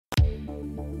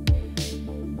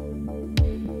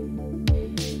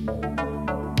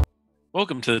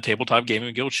Welcome to the Tabletop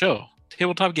Gaming Guild show.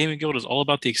 Tabletop Gaming Guild is all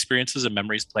about the experiences and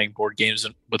memories playing board games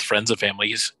with friends and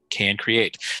families can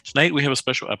create. Tonight we have a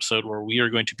special episode where we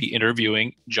are going to be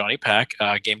interviewing Jonny Pac,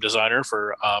 game designer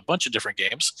for a bunch of different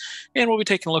games, and we'll be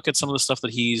taking a look at some of the stuff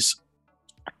that he's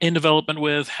in development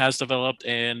with, has developed,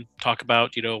 and talk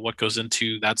about what goes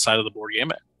into that side of the board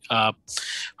game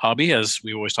hobby. As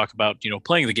we always talk about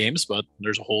playing the games, but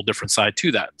there's a whole different side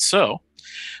to that. So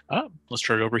let's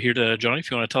turn it over here to Jonny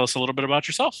if you want to tell us a little bit about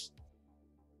yourself.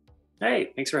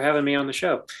 Hey, thanks for having me on the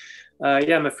show.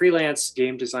 I'm a freelance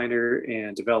game designer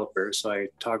and developer, so I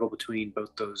toggle between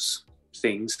both those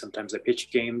things. Sometimes I pitch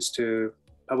games to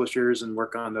publishers and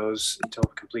work on those until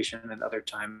completion, and other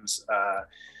times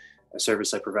a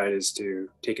service I provide is to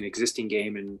take an existing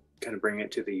game and kind of bring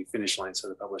it to the finish line so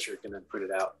the publisher can then put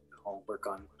it out. I'll work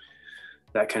on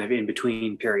that kind of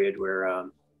in-between period where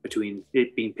between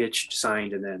it being pitched,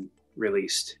 signed, and then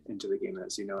released into the game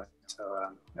as you know it.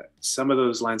 So some of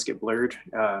those lines get blurred,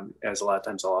 as a lot of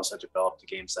times I'll also develop the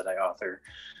games that I author,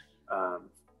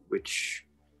 which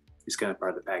is kind of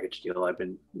part of the package deal I've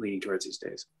been leaning towards these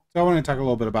days. So I want to talk a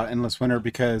little bit about Endless Winter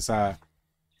because that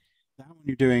one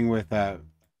you're doing with,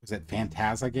 was it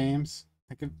Phantasia Games?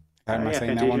 Am I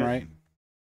saying Fantasia. That one right?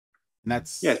 And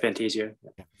that's it's Phantasia.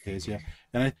 Yeah, Phantasia.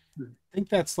 And I think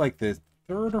that's like the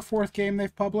third or fourth game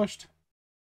they've published.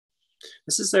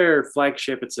 This is their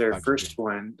flagship. It's their first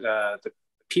one. The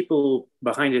people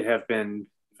behind it have been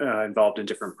involved in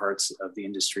different parts of the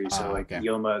industry. So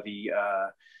Yoma,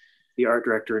 the art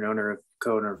director and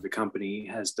co-owner of the company,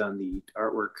 has done the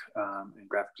artwork and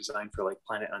graphic design for like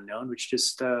Planet Unknown, which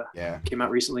just came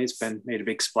out recently. It's been made a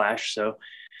big splash. So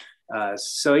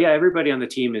everybody on the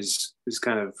team is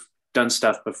kind of done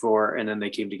stuff before, and then they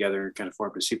came together and kind of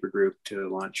formed a super group to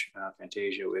launch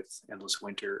Phantasia with Endless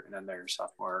Winter, and then their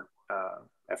sophomore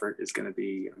effort is going to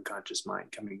be Unconscious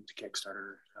Mind, coming to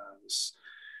Kickstarter this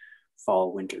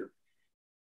fall winter.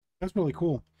 That's really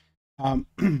cool.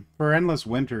 For Endless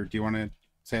Winter, do you want to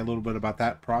say a little bit about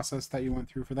that process that you went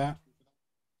through for that?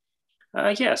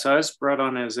 So I was brought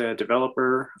on as a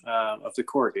developer of the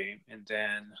core game, and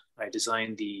then I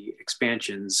designed the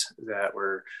expansions that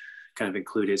were kind of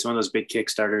included. It's one of those big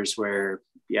Kickstarters where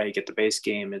you get the base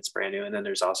game, it's brand new, and then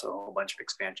there's also a whole bunch of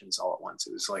expansions all at once.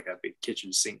 It was like a big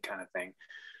kitchen sink kind of thing.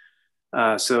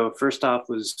 So first off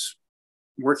was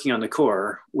working on the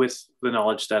core with the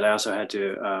knowledge that I also had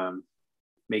to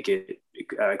make it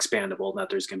expandable, that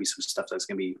there's going to be some stuff that's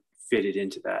going to be fitted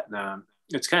into that. And,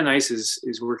 it's kind of nice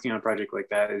is working on a project like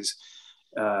that is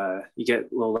you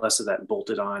get a little less of that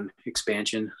bolted on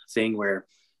expansion thing where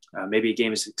maybe a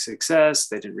game is a success.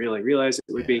 They didn't really realize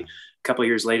it would be. A couple of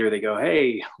years later, they go,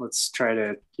 hey, let's try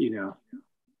to,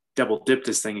 double dip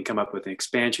this thing and come up with an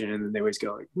expansion. And then they always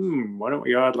go like, why don't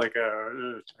we add like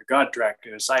a god track,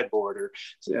 a sideboard,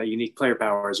 or unique player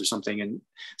powers or something? And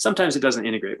sometimes it doesn't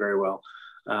integrate very well.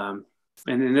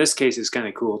 And in this case, it's kind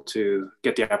of cool to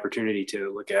get the opportunity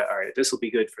to look at, all right, this will be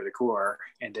good for the core.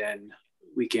 And then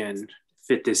we can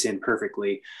fit this in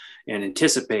perfectly and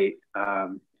anticipate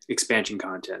expansion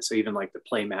content. So even like the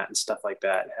play mat and stuff like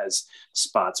that has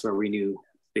spots where we knew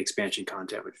the expansion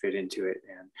content would fit into it,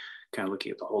 and kind of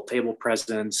looking at the whole table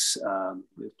presence,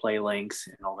 the play length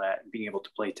and all that, and being able to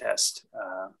play test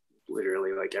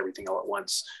literally like everything all at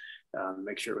once,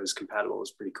 make sure it was compatible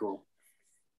was pretty cool.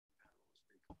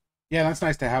 Yeah, that's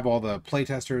nice to have all the play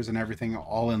testers and everything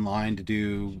all in line to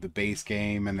do the base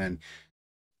game and then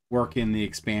work in the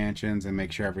expansions and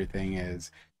make sure everything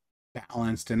is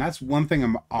balanced. And that's one thing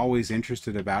I'm always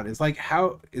interested about is like,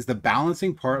 how is the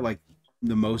balancing part like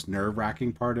the most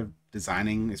nerve-wracking part of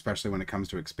designing, especially when it comes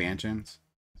to expansions?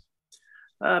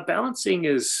 Balancing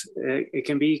it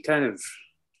can be kind of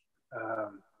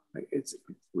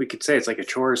we could say it's like a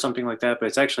chore or something like that, but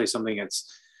it's actually something that's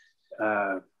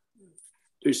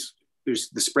there's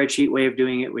the spreadsheet way of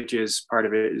doing it, which is part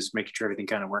of it is making sure everything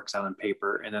kind of works out on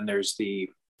paper, and then there's the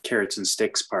carrots and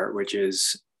sticks part, which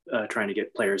is trying to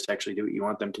get players to actually do what you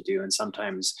want them to do, and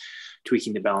sometimes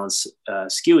tweaking the balance,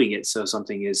 skewing it so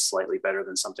something is slightly better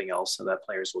than something else, so that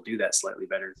players will do that slightly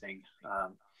better thing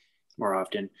more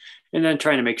often. And then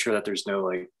trying to make sure that there's no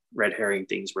like red herring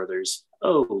things where there's,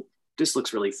 oh, this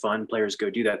looks really fun, players go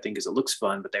do that thing because it looks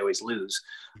fun, but they always lose.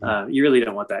 You really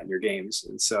don't want that in your games.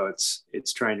 And so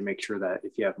it's trying to make sure that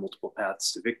if you have multiple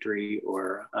paths to victory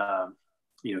or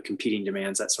competing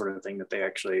demands, that sort of thing, that they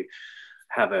actually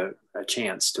have a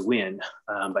chance to win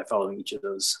by following each of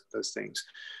those things.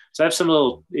 So I have some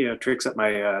little tricks up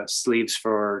my sleeves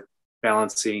for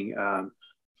balancing,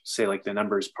 say like the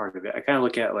numbers part of it. I kind of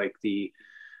look at like the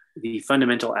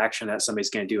fundamental action that somebody's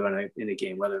going to do in a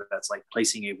game, whether that's like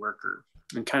placing a worker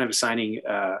and kind of assigning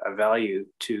a value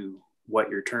to what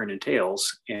your turn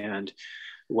entails and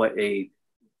what a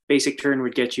basic turn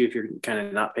would get you if you're kind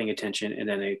of not paying attention, and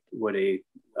then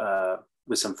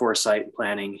with some foresight and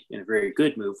planning and a very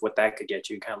good move, what that could get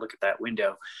you, and kind of look at that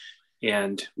window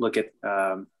and look at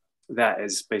that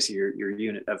as basically your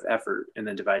unit of effort, and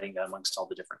then dividing that amongst all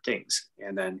the different things.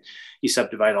 And then you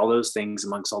subdivide all those things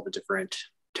amongst all the different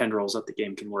tendrils that the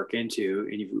game can work into,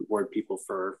 and you reward people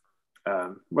for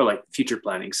more like future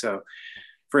planning. So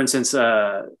for instance,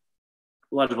 a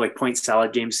lot of like point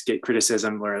salad games get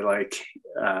criticism where like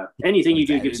anything you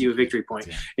do gives you a victory point,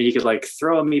 and you could like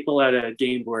throw a meeple at a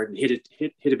game board and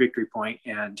hit a victory point,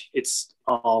 and it's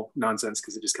all nonsense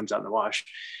because it just comes out in the wash.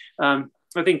 I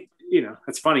think,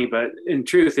 that's funny, but in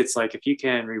truth, it's like if you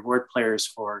can reward players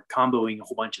for comboing a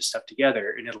whole bunch of stuff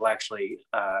together, and it'll actually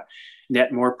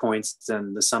net more points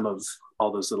than the sum of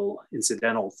all those little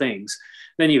incidental things,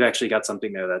 then you've actually got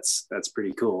something there that's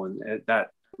pretty cool, and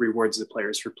that rewards the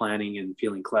players for planning and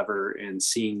feeling clever and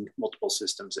seeing multiple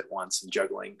systems at once and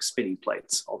juggling spinning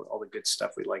plates, all the good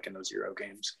stuff we like in those Euro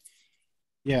games.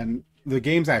 Yeah, and the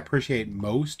games I appreciate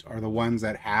most are the ones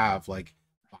that have like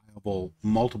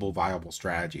multiple viable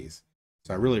strategies.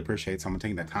 So I really appreciate someone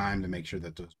taking the time to make sure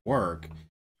that those work,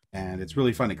 and it's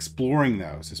really fun exploring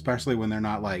those, especially when they're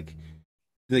not like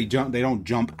they don't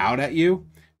jump out at you,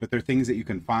 but they're things that you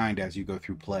can find as you go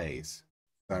through plays.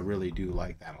 So I really do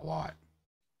like that a lot.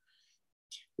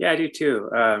 Yeah, I do too.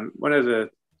 One of the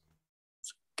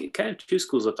kind of two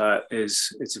schools of thought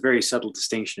is, it's a very subtle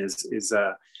distinction, is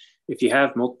if you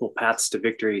have multiple paths to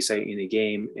victory, say in a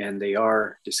game, and they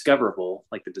are discoverable,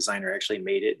 like the designer actually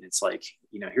made it, and it's like,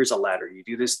 here's a ladder, you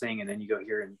do this thing, and then you go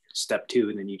here in step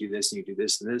 2, and then you do this, and you do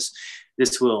this, and this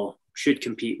should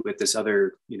compete with this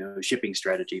other, shipping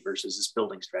strategy versus this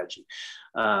building strategy.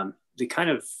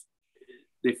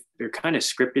 They're kind of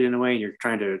scripted in a way, and you're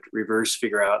trying to reverse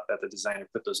figure out that the designer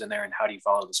put those in there, and how do you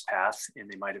follow this path?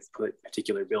 And they might have put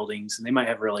particular buildings, and they might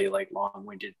have really like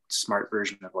long-winded smart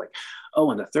version of like, oh,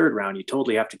 in the 3rd round you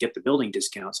totally have to get the building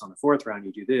discounts, on the 4th round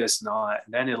you do this and all that,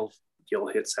 and then you'll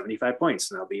hit 75 points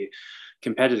and that'll be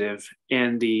competitive.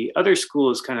 And the other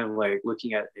school is kind of like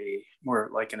looking at a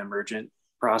more like an emergent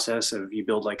process of, you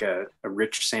build like a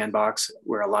rich sandbox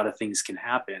where a lot of things can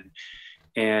happen,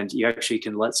 and you actually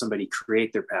can let somebody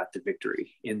create their path to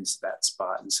victory in that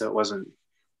spot. And so it wasn't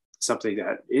something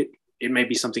that it may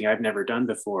be something I've never done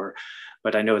before,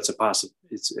 but I know it's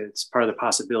it's part of the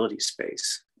possibility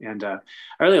space. And I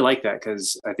really like that,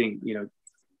 because I think,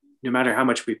 no matter how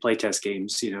much we play test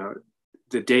games,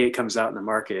 the day it comes out in the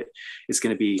market, it's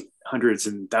going to be hundreds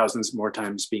and thousands more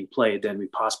times being played than we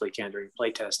possibly can during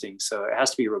play testing. So it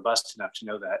has to be robust enough to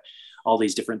know that all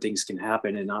these different things can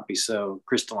happen, and not be so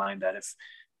crystalline that if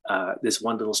this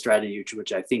one little strategy,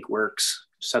 which I think works,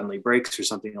 suddenly breaks or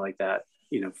something like that,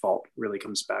 fault really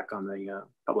comes back on the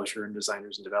publisher and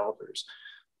designers and developers.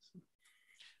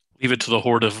 Leave it to the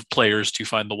horde of players to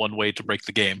find the one way to break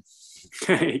the game.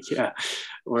 Yeah,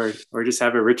 or just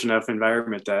have a rich enough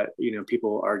environment that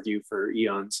people argue for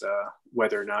eons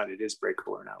whether or not it is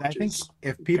breakable or not. I think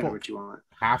if people what you want.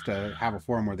 have to have a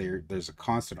forum where there's a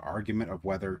constant argument of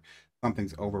whether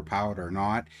something's overpowered or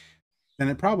not, then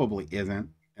it probably isn't,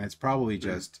 and it's probably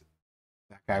just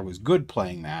that guy was good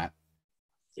playing that.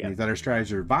 Yeah. These other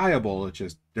strategies are viable. It's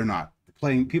just they're not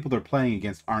playing. People they're playing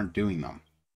against aren't doing them.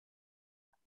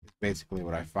 It's basically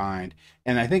what I find,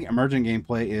 and I think emergent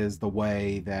gameplay is the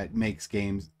way that makes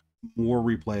games more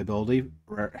replayability,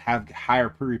 or have higher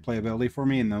replayability for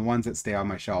me, and the ones that stay on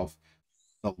my shelf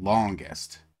the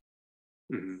longest.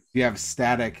 Mm-hmm. You have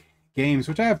static games,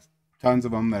 which I have tons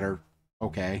of them that are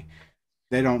okay.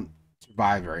 They don't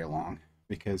survive very long,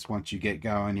 because once you get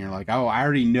going, you're like, oh, I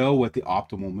already know what the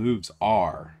optimal moves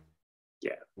are.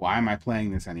 Yeah. Why am I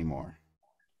playing this anymore?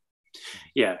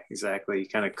 Yeah, exactly. You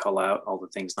kind of call out all the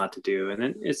things not to do, and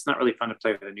then it's not really fun to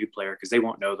play with a new player, because they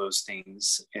won't know those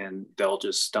things, and they'll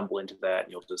just stumble into that,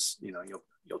 and you'll just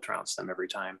you'll trounce them every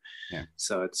time. Yeah.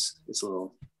 So it's a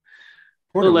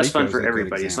little less fun for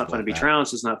everybody. It's not fun to be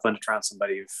trounced. It's not fun to trounce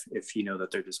somebody if you know that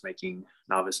they're just making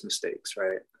novice mistakes,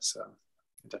 right? So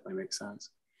it definitely makes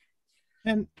sense.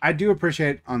 And I do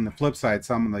appreciate, on the flip side,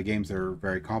 some of the games are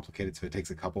very complicated, so it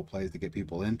takes a couple plays to get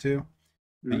people into.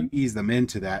 Mm-hmm. And you ease them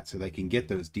into that so they can get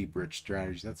those deep, rich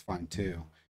strategies. That's fine too.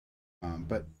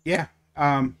 But yeah,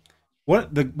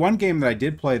 what the one game that I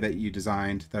did play that you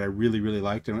designed that I really, really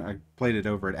liked, and I played it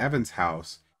over at Evan's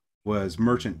house, was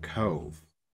Merchant Cove.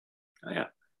 Oh yeah,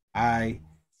 I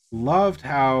loved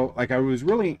how, like, I was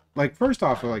really, like, first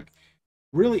off, like,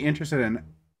 really interested in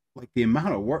like the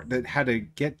amount of work that had to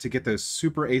get those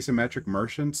super asymmetric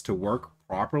merchants to work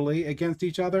properly against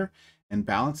each other and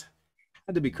balance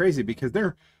had to be crazy because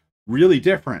they're really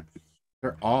different.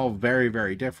 They're all very,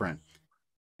 very different.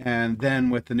 And then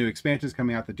with the new expansions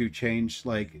coming out that do change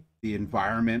like the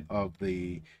environment of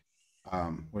the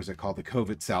what is it called, the cove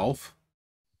itself,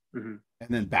 Mm-hmm. and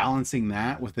then balancing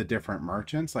that with the different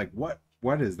merchants, like what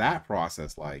is that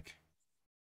process like?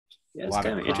 Yeah, A it's lot of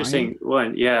kind of crying? interesting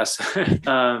one. Yes.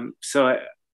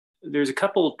 There's a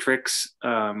couple tricks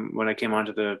when I came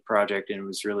onto the project and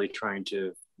was really trying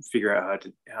to figure out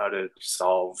how to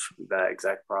solve that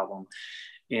exact problem.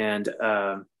 And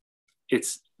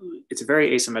it's a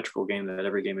very asymmetrical game. That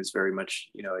every game is very much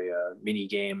a mini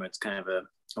game. It's kind of a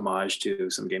homage to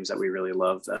some games that we really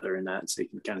love that are in that. So you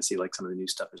can kind of see like some of the new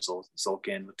stuff is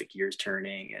Zulkin with the gears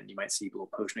turning, and you might see a little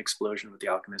potion explosion with the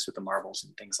alchemist with the marbles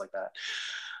and things like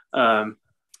that.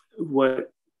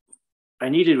 What I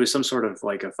needed was some sort of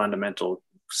like a fundamental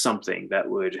something that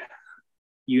would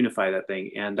unify that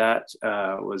thing, and that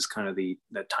was kind of the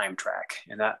time track,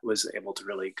 and that was able to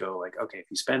really go like, okay,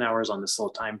 if you spend hours on this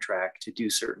little time track to do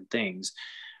certain things,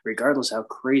 regardless how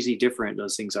crazy different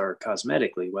those things are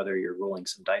cosmetically, whether you're rolling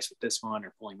some dice with this one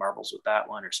or pulling marbles with that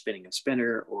one or spinning a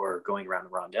spinner or going around a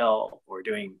rondelle or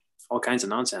doing all kinds of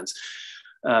nonsense,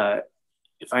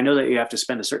 if I know that you have to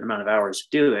spend a certain amount of hours to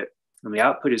do it, and the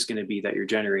output is going to be that you're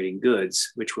generating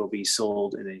goods which will be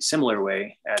sold in a similar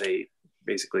way at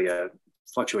basically a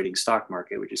fluctuating stock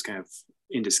market, which is kind of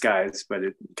in disguise, but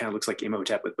it kind of looks like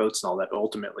Imhotep with boats and all that. But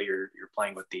ultimately, you're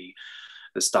playing with the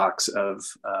stocks of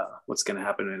what's going to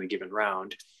happen in a given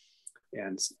round.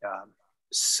 And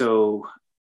so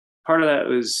part of that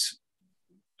was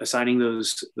assigning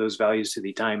those values to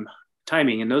the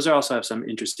timing, and those also have some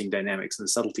interesting dynamics. And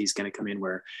the subtlety is going to come in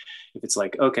where if it's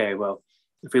like, okay, well,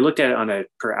 if we looked at it on a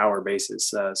per hour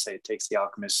basis, say it takes the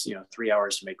alchemist 3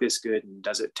 hours to make this good, and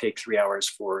does it take 3 hours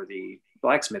for the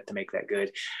blacksmith to make that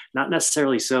good? Not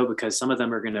necessarily so, because some of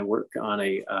them are going to work on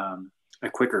a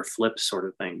quicker flip sort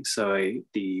of thing. So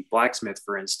the blacksmith,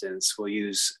 for instance, will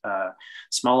use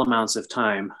small amounts of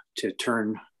time to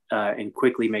turn and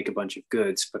quickly make a bunch of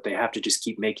goods, but they have to just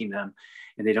keep making them,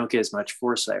 and they don't get as much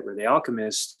foresight. Where the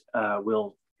alchemist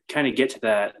will kind of get to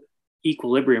that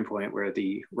equilibrium point where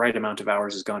the right amount of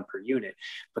hours is gone per unit,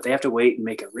 but they have to wait and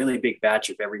make a really big batch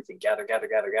of everything, gather.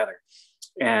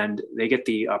 And they get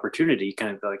the opportunity,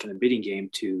 kind of like in a bidding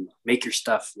game, to make your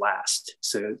stuff last.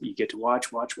 So you get to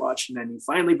watch, and then you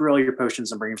finally brew all your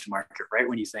potions and bring them to market right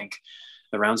when you think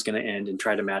the round's going to end, and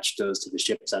try to match those to the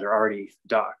ships that are already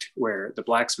docked, where the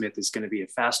blacksmith is going to be a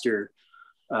faster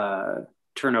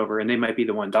turnover, and they might be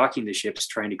the one docking the ships,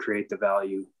 trying to create the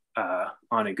value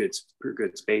on a goods per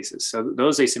goods basis. So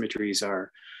those asymmetries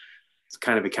are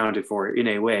kind of accounted for in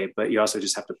a way, but you also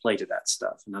just have to play to that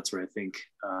stuff. And that's where I think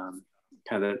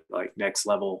kind of like next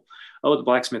level, the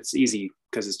blacksmith's easy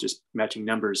because it's just matching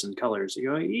numbers and colors.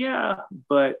 You go, yeah,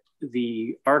 but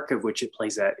the arc of which it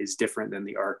plays at is different than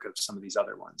the arc of some of these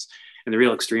other ones. And the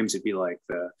real extremes would be like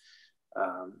the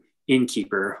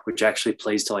innkeeper, which actually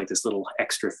plays to like this little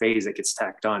extra phase that gets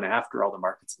tacked on after all the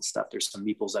markets and stuff. There's some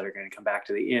meeples that are going to come back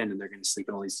to the inn, and they're going to sleep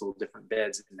in all these little different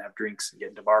beds and have drinks and get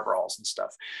into bar brawls and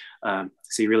stuff.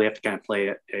 So you really have to kind of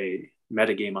play a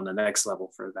meta game on the next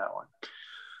level for that one.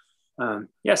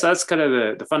 So that's kind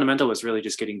of the fundamental, was really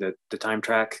just getting the time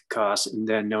track costs, and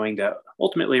then knowing that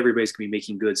ultimately everybody's going to be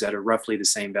making goods that are roughly the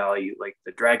same value. Like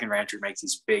the Dragon Rancher makes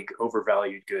these big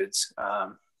overvalued goods,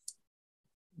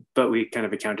 but we kind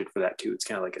of accounted for that too. It's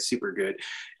kind of like a super good,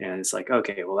 and it's like,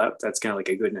 okay, well that's kind of like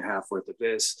a good and a half worth of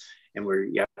this, and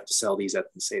you have to sell these at,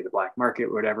 say, the black market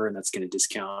or whatever, and that's going to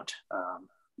discount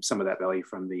some of that value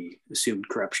from the assumed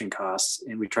corruption costs,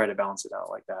 and we try to balance it out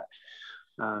like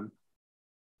that.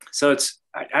 So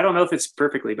I don't know if it's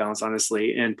perfectly balanced,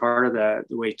 honestly, and part of the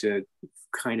way to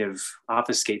kind of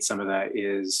obfuscate some of that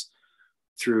is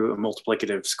through a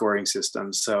multiplicative scoring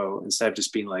system. So instead of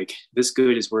just being like, this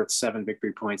good is worth 7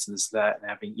 victory points and this, that, and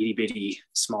having itty bitty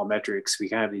small metrics, we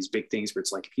kind of have these big things where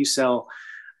it's like, if you sell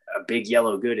a big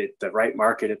yellow good at the right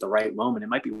market at the right moment, it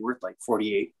might be worth like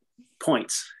 48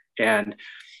 points. And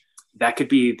that could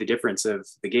be the difference of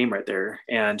the game right there.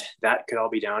 And that could all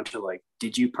be down to like,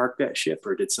 did you park that ship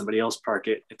or did somebody else park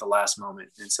it at the last moment?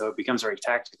 And so it becomes very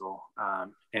tactical.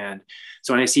 And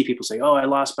so when I see people say, oh, I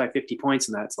lost by 50 points,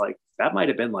 and that's like, that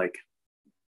might've been like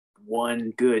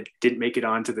one good didn't make it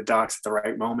onto the docks at the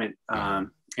right moment. And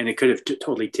it could have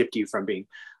totally tipped you from being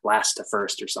last to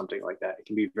first or something like that. It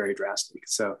can be very drastic.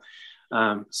 So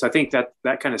I think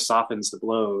that kind of softens the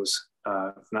blows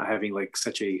of not having like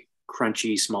such a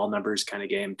crunchy small numbers kind of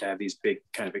game, to have these big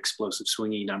kind of explosive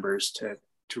swingy numbers to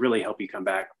to really help you come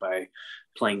back by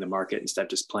playing the market instead of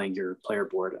just playing your player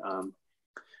board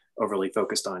overly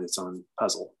focused on its own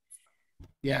puzzle.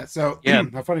 Yeah, so Yeah.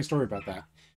 a funny story about that.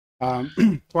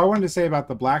 What I wanted to say about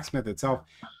the blacksmith itself,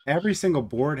 every single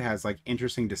board has like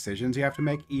interesting decisions you have to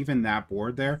make. Even that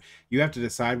board there, you have to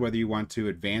decide whether you want to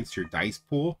advance your dice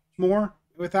pool more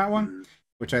with that one,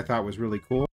 which I thought was really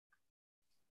cool.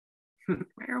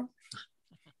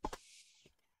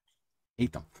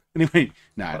 Hate them. Anyway,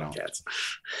 no, I don't. Cats.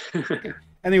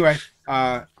 Anyway,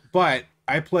 but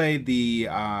I played the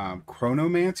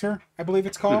Chronomancer, I believe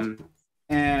it's called.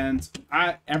 And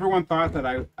everyone thought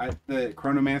that the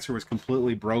Chronomancer was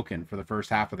completely broken for the first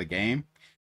half of the game.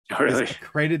 Oh, really? I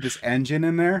created this engine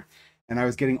in there, and I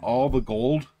was getting all the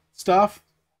gold stuff.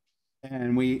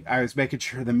 And I was making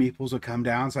sure the meeples would come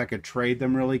down so I could trade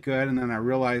them really good. And then I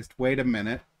realized, wait a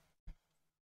minute.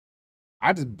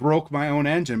 I just broke my own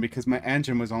engine because my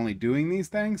engine was only doing these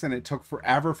things, and it took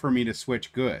forever for me to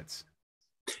switch goods.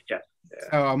 Yeah.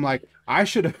 So I'm like, I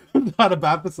should have thought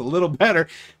about this a little better,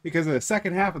 because in the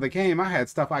second half of the game, I had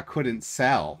stuff I couldn't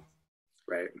sell.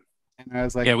 Right. And I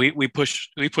was like, yeah, we pushed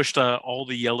all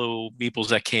the yellow meeples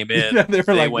that came in. Yeah,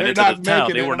 they went into the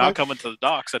town. They were not coming to the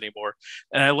docks anymore.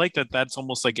 And I like that. That's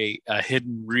almost like a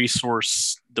hidden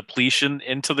resource depletion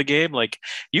into the game. Like,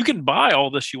 you can buy all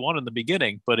this you want in the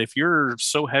beginning, but if you're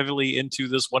so heavily into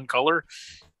this one color,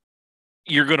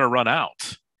 you're gonna run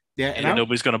out. Yeah, and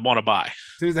nobody's gonna want to buy.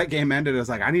 As soon as that game ended, I was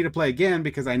like, I need to play again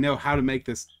because I know how to make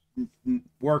this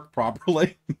work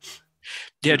properly.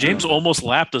 Yeah, James almost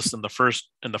lapped us in the first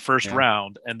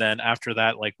round, and then after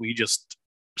that, like, we just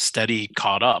steady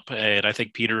caught up, and I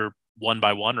think Peter won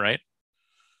by one, right?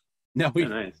 No,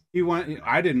 he won.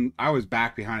 I didn't. I was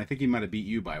back behind. I think he might have beat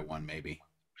you by one, maybe.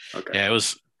 Okay. Yeah, it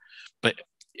was. But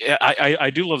yeah, I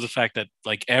do love the fact that,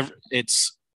 like,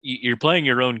 you're playing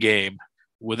your own game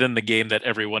within the game that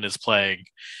everyone is playing,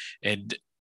 and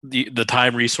the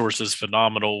time resource is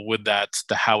phenomenal with that.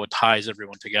 How it ties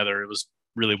everyone together. It was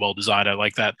really well designed. I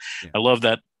like that. Yeah. I love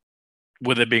that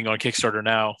with it being on Kickstarter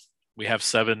now, we have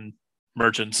 7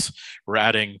 merchants. We're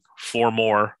adding 4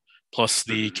 more plus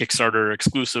the Kickstarter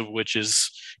exclusive, which is,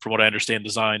 from what I understand,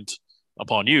 designed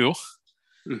upon you.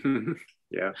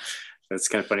 Yeah, that's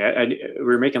kind of funny. We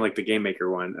were making like the Game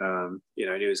Maker one. I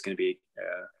knew it was going to be.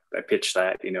 I pitched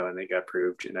that, and they got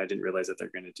approved, and I didn't realize that they're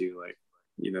going to do like,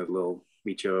 the little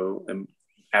Micho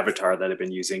avatar that I've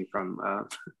been using from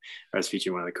I was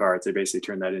featuring one of the cards. They basically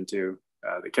turned that into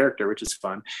the character, which is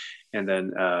fun. And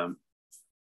then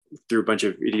through a bunch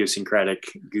of idiosyncratic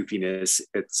goofiness,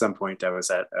 at some point I was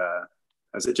at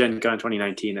Gen Con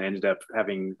 2019. I ended up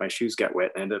having my shoes got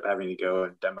wet. I ended up having to go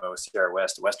and demo Sierra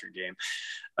West, a Western game,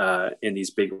 in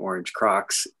these big orange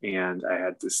Crocs. And I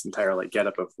had this entire like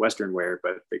getup of Western wear,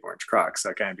 but big orange Crocs. So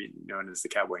I kind of be known as the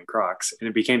cowboy in Crocs. And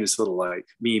it became this little like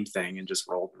meme thing, and just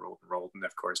rolled and rolled and rolled. And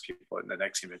of course, people in the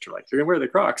next convention are like, "You're gonna wear the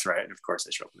Crocs, right?" And of course,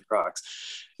 I show up in the Crocs.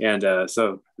 And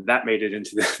so that made it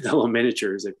into the little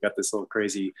miniatures. They've got this little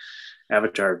crazy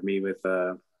avatar of me with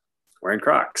wearing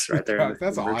Crocs right there in the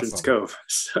Merchant's awesome. Cove.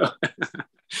 So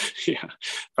yeah,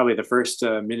 probably the first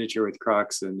miniature with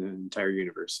Crocs in the entire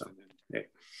universe. So, hey.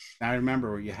 Now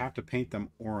remember, you have to paint them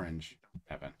orange,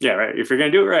 Evan. Yeah, right. If you're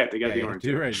gonna do it right, they gotta be orange.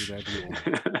 Do it right. You gotta be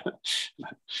orange.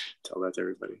 Tell that to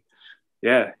everybody.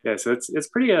 Yeah. So it's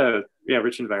pretty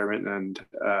rich environment, and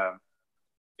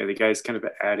the guys kind of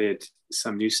added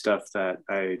some new stuff that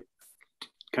I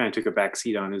kind of took a back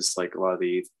seat on, is like a lot of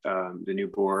the new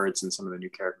boards and some of the new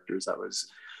characters. That was,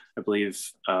 I believe,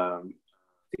 I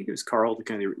think it was Carl,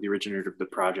 the originator of the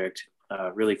project,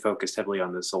 really focused heavily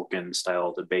on the Sulkin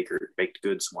style, the baked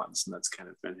goods ones. And that's kind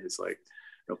of been his like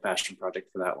real passion project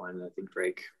for that one. And I think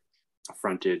Drake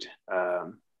fronted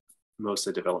most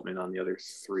of the development on the other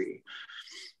 3.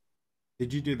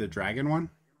 Did you do the dragon one?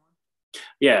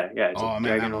 Yeah. Oh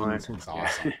man, that one was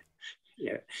awesome.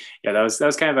 Yeah, that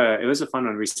was kind of it was a fun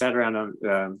one. We sat around,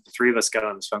 the 3 of us got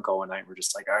on this phone call one night, and we're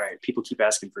just like, all right, people keep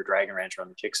asking for Dragon Rancher on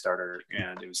the Kickstarter,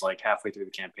 and it was like halfway through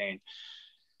the campaign,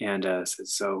 and said,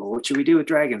 so what should we do with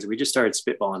dragons? And we just started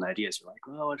spitballing ideas. We're like,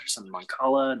 well, there's some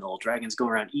Mancala, and the old dragons go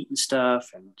around eating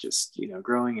stuff and just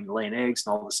growing and laying eggs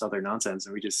and all this other nonsense.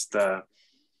 And we just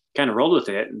kind of rolled with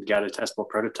it and got a testable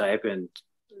prototype and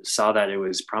saw that it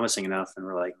was promising enough, and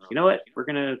we're like, you know what, we're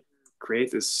gonna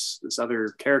create this other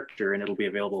character, and it'll be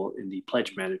available in the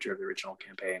pledge manager of the original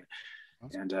campaign.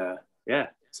 And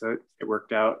so it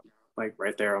worked out like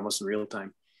right there, almost in real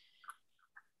time.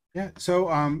 Yeah.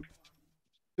 So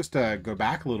just to go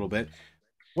back a little bit,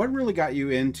 what really got you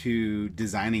into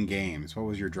designing games? What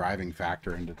was your driving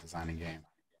factor into designing games?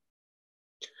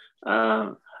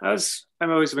 I've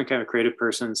always been kind of a creative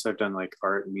person, so I've done like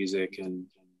art and music and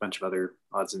bunch of other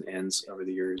odds and ends over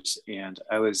the years. And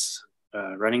I was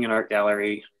running an art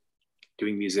gallery,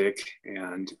 doing music,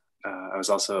 and I was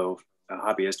also a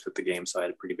hobbyist with the game, so I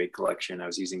had a pretty big collection. I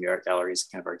was using the art gallery as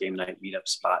kind of our game night meetup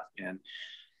spot, and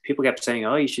people kept saying,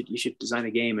 "Oh, you should design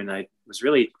a game," and I was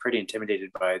really pretty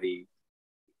intimidated by the,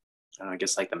 I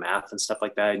guess, like the math and stuff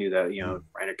like that. I knew that,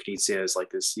 Reiner Knizia is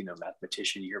like this,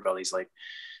 mathematician. You hear about these like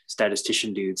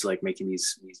statistician dudes like making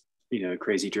these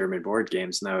crazy German board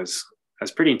games, and I was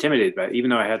pretty intimidated by it.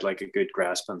 Even though I had like a good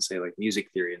grasp on, say, like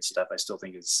music theory and stuff, I still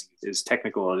think it's as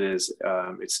technical it is.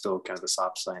 It's still kind of a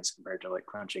soft science compared to like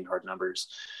crunching hard numbers.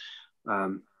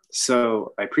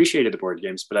 So I appreciated the board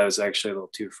games, but I was actually a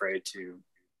little too afraid to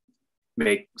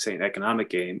make, say, an economic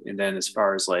game. And then as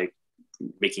far as like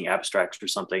making abstracts or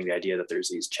something, the idea that there's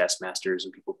these chess masters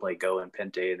and people play Go and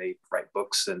Pente and they write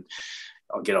books and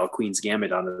I'll get all Queen's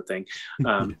Gambit onto the thing.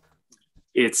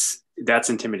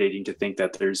 That's intimidating to think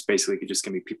that there's basically just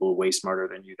going to be people way smarter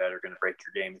than you that are going to break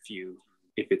your game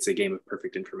if it's a game of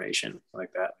perfect information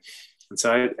like that. And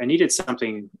so I needed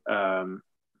something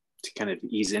to kind of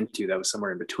ease into that was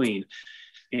somewhere in between.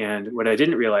 And what I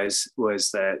didn't realize was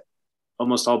that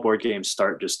almost all board games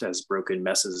start just as broken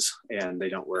messes and they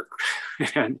don't work.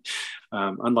 And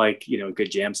unlike, a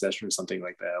good jam session or something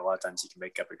like that, a lot of times you can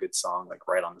make up a good song like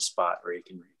right on the spot, or you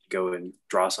can go and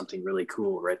draw something really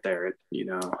cool right there at,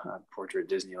 Portrait at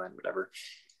Disneyland, whatever.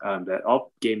 That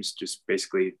all games just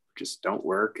basically just don't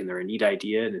work, and they're a neat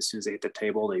idea. And as soon as they hit the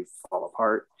table, they fall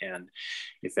apart. And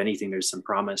if anything, there's some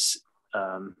promise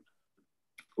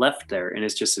left there, and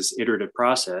it's just this iterative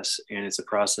process, and it's a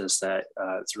process that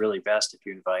it's really best if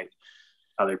you invite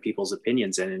other people's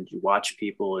opinions in, and you watch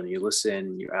people and you listen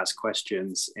and you ask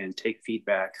questions and take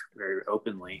feedback very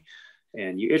openly,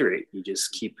 and you iterate. You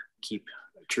just keep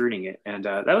churning it. And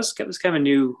that was kind of a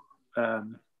new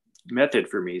method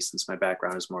for me, since my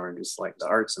background is more in just like the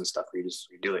arts and stuff, where you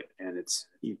do it, and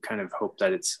you kind of hope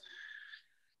that it's,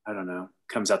 I don't know,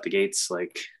 comes out the gates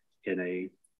like in a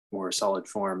more solid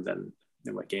form than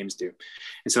what games do.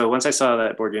 And so once I saw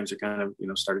that board games are kind of,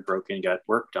 started broken and got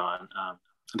worked on,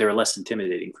 they were less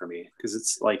intimidating for me, because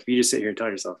it's like, if you just sit here and tell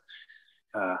yourself,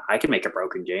 I can make a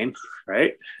broken game,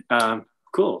 right?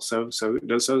 Cool. So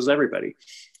does everybody.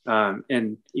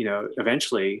 And,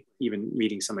 eventually even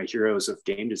meeting some of my heroes of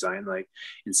game design, like,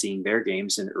 and seeing their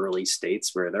games in early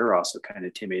states where they're also kind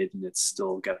of timid and it's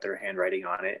still got their handwriting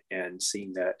on it, and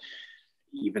seeing that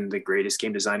even the greatest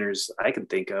game designers I can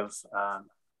think of,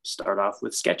 start off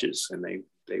with sketches and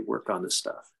they work on this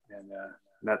stuff. And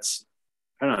that's,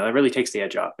 I don't know, that really takes the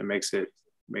edge off and makes it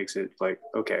like,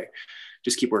 okay,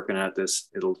 just keep working at this.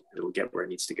 It'll get where it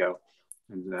needs to go.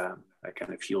 And that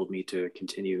kind of fueled me to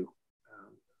continue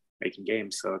making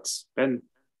games. So it's been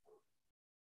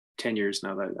 10 years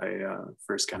now that I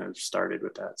first kind of started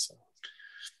with that. So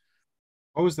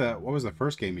what was the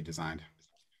first game you designed?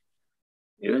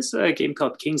 It was a game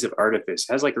called Kings of Artifice.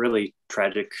 It has like a really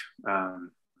tragic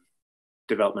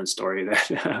development story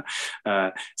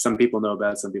that some people know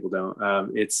about, some people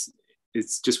don't.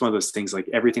 It's just one of those things, like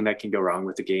everything that can go wrong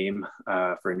with the game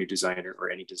for a new designer, or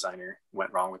any designer,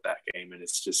 went wrong with that game. And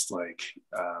it's just like,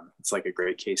 it's like a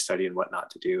great case study in what not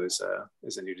to do as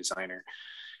a new designer.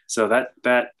 So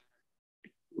that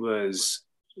was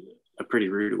a pretty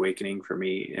rude awakening for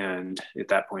me. And at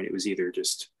that point, it was either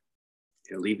just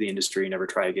leave the industry and never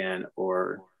try again,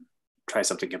 or try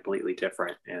something completely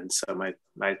different. And so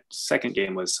my second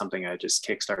game was something I just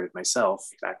kickstarted myself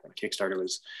back when Kickstarter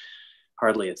was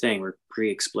hardly a thing. We're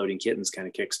pre-Exploding Kittens kind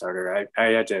of Kickstarter. I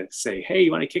had to say, hey,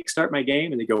 you want to kickstart my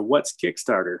game? And they go, what's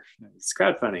Kickstarter? It's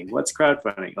crowdfunding. What's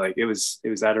crowdfunding? Like it was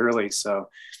that early. So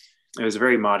it was a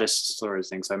very modest sort of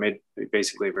thing. So I made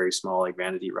basically a very small like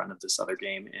vanity run of this other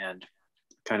game, and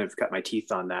kind of got my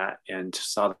teeth on that, and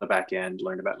saw the back end,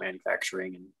 learned about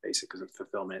manufacturing and basics of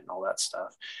fulfillment and all that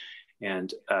stuff.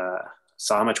 And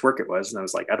saw how much work it was. And I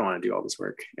was like, I don't want to do all this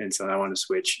work. And so I want to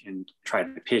switch and try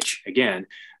to pitch again,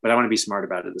 but I want to be smart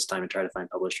about it this time and try to find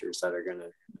publishers that are going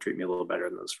to treat me a little better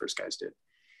than those first guys did.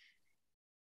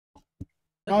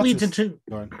 That leads into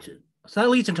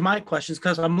my questions,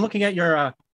 because I'm looking at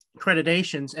your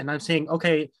accreditations and I'm saying,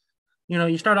 okay,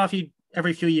 you start off,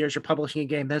 every few years you're publishing a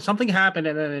game. Then something happened,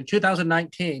 and then in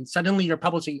 2019, suddenly you're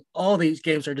publishing all these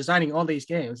games or designing all these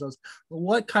games. So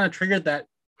what kind of triggered that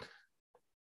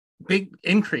big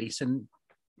increase and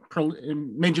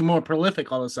made you more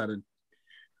prolific all of a sudden?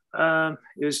 It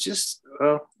was just,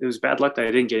 it was bad luck that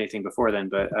I didn't get anything before then.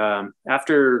 But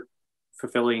after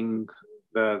fulfilling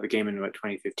the game in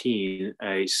 2015,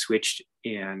 I switched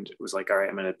and was like, all right,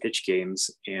 I'm going to pitch games.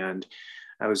 And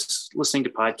I was listening to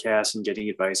podcasts and getting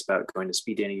advice about going to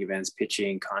speed dating events,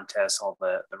 pitching contests, all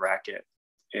the racket.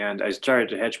 and I started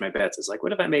to hedge my bets. It's like,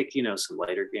 what if I make, you know, some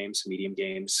lighter games, some medium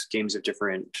games, games of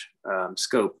different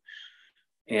scope.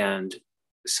 And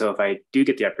so if I do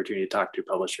get the opportunity to talk to a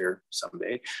publisher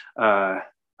someday,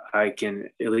 I can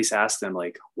at least ask them,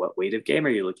 like, what weight of game are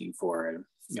you looking for? And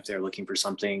if they're looking for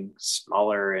something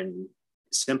smaller and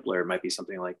simpler, it might be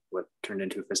something like what turned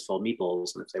into a Fistful of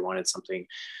Meeples. And if they wanted something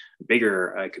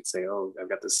bigger, I could say, oh, I've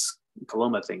got this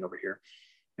Coloma thing over here.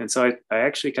 And so I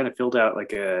actually kind of filled out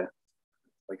like a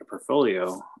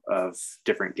portfolio of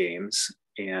different games,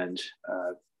 and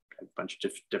a bunch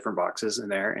of different boxes in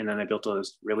there. And then I built a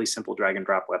really simple drag and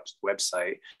drop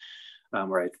website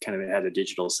where I kind of had a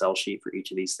digital sell sheet for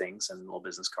each of these things and a little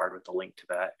business card with the link to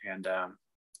that. And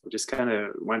just kind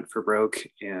of went for broke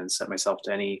and set myself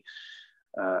to any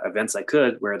events I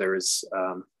could where there was,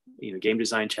 you know, game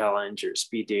design challenge or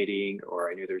speed dating,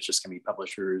 or I knew there was just going to be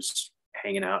publishers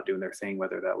hanging out doing their thing,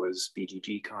 whether that was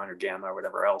BGG Con or Gamma or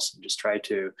whatever else, and just try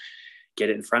to get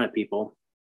it in front of people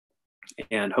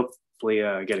and hopefully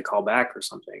get a call back or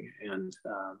something. And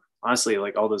honestly,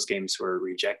 like, all those games were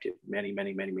rejected many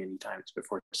times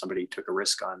before somebody took a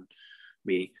risk on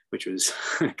me, which was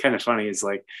kind of funny. Is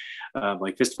like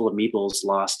Fistful of Meeples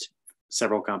lost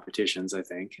several competitions, I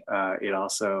think. It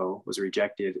also was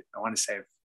rejected. I want to say I've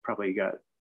probably got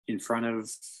in front of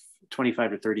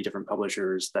 25 to 30 different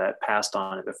publishers that passed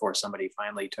on it before somebody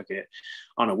finally took it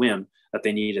on a whim that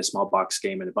they needed a small box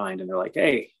game in a bind. And they're like,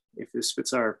 hey, if this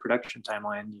fits our production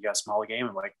timeline, you got a small game?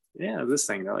 I'm like, yeah, this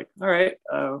thing. They're like, all right,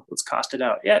 let's cost it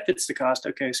out. Yeah, it fits the cost.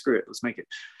 Okay, screw it. Let's make it.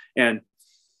 And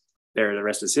there, the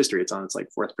rest is history. It's on its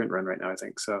like fourth print run right now, I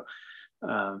think. So,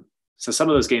 so some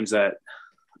of those games that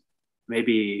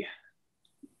maybe,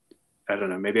 I don't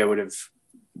know, maybe I would have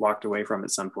walked away from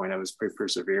at some point, I was pretty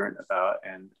perseverant about,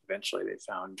 and eventually they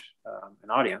found an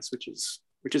audience, which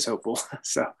is hopeful.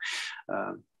 So,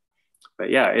 but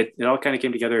yeah, it all kind of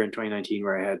came together in 2019,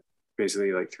 where I had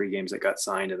basically like 3 games that got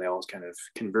signed, and they all kind of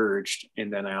converged.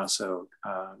 And then I also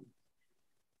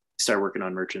started working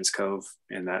on Merchant's Cove,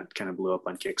 and that kind of blew up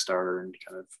on Kickstarter and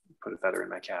kind of put a feather in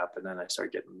my cap. And then I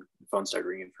started getting, the phone started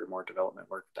ringing for more development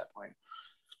work at that point.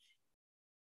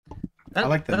 I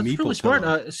like the that's Meeple really smart.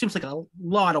 It seems like a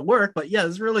lot of work, but yeah,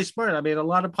 it's really smart. I mean, a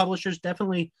lot of publishers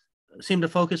definitely seem to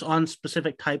focus on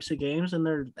specific types of games, and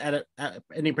they're at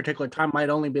any particular time might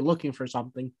only be looking for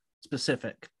something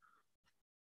specific.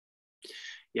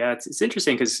 Yeah, it's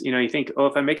interesting because, you know, you think, oh,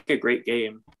 if I make a great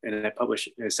game and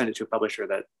I send it to a publisher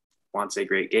that wants a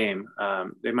great game,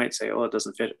 they might say, oh, it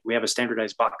doesn't fit. We have a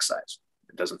standardized box size.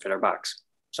 It doesn't fit our box.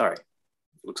 Sorry.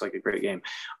 It looks like a great game.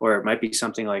 Or it might be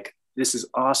something like, this is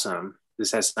awesome.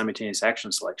 This has simultaneous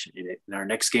action selection in it. And our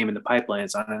next game in the pipeline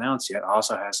is unannounced yet,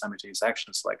 also has simultaneous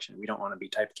action selection. We don't want to be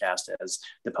typecast as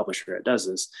the publisher that does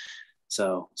this.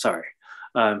 So sorry.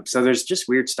 So there's just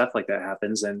weird stuff like that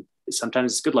happens. And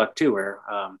sometimes it's good luck too, where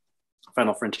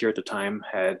Final Frontier at the time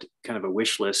had kind of a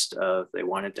wish list of, they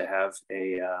wanted to have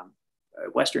a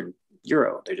Western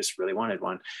Euro. They just really wanted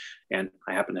one. And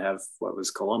I happened to have what was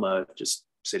Coloma just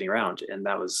sitting around. And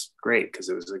that was great because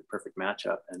it was a perfect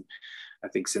matchup. And I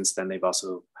think since then they've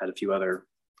also had a few other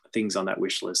things on that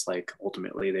wish list. Like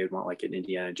ultimately they would want like an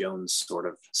Indiana Jones sort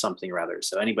of something rather.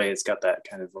 So anybody that's got that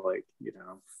kind of like, you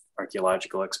know,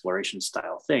 archaeological exploration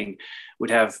style thing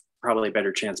would have probably a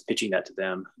better chance pitching that to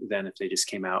them than if they just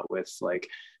came out with like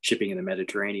shipping in the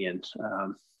Mediterranean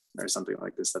or something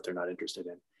like this that they're not interested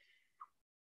in.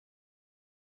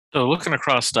 So looking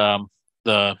across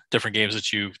the different games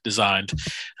that you've designed,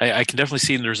 I can definitely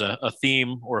see there's a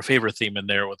theme or a favorite theme in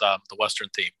there with the Western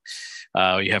theme.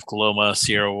 You have Coloma,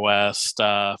 Sierra West,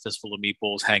 Fistful of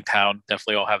Meeples, Hangtown,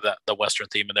 definitely all have the Western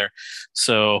theme in there.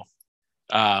 So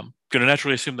going to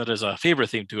naturally assume that is a favorite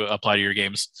theme to apply to your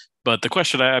games. But the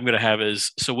question I'm going to have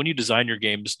is, so when you design your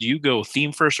games, do you go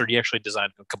theme first, or do you actually design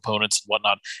components and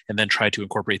whatnot and then try to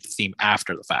incorporate the theme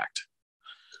after the fact?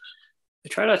 I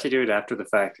try not to do it after the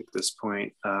fact at this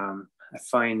point. I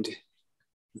find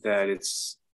that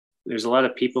there's a lot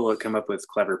of people that come up with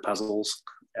clever puzzles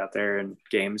out there in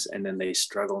games, and then they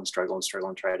struggle and try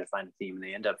to find a theme, and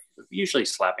they end up usually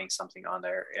slapping something on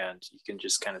there, and you can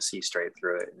just kind of see straight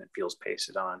through it, and it feels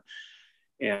pasted on.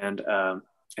 And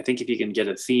I think if you can get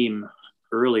a theme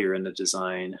earlier in the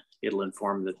design, it'll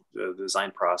inform the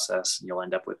design process, and you'll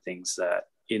end up with things that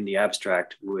in the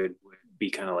abstract would be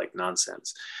kind of like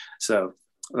nonsense. So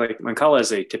like Mancala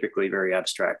is a typically very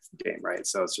abstract game, right?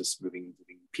 So it's just moving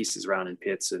pieces around in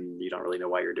pits, and you don't really know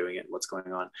why you're doing it and what's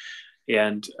going on.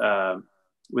 And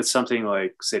with something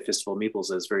like, say, Fistful of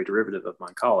Meeples is very derivative of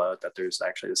Mancala, that there's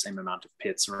actually the same amount of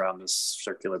pits around this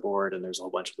circular board, and there's a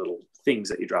whole bunch of little things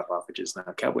that you drop off, which is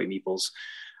now Cowboy Meeples.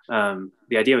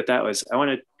 The idea with that was I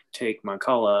wanted take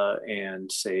Mancala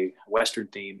and say Western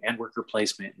theme and worker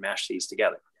placement and mash these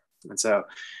together. And so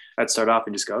I'd start off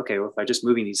and just go, okay, well, if I just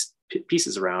moving these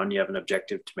pieces around, you have an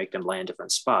objective to make them land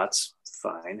different spots,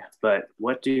 fine. But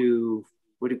what do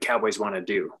cowboys want to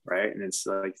do, right? And it's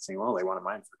like saying, well, they want to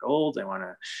mine for gold, they want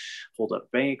to hold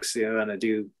up banks, they want to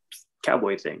do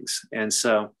cowboy things. And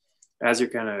so as you're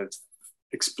kind of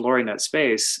exploring that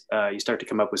space, you start to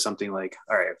come up with something like,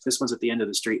 all right, if this one's at the end of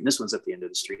the street and this one's at the end of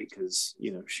the street, because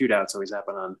shootouts always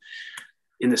happen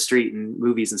in the street and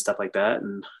movies and stuff like that,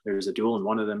 and there's a duel and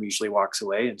one of them usually walks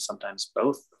away and sometimes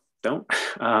both don't.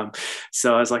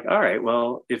 So I was like, all right,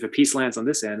 well, if a piece lands on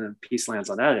this end and a piece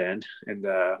lands on that end, and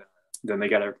then they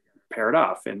got to pair it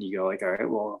off, and you go like, all right,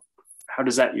 well, how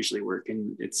does that usually work?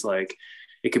 And it's like,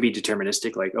 it could be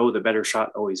deterministic, like, oh, the better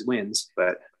shot always wins,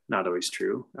 but not always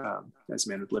true, as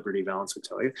Man with Liberty Balance would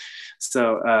tell you.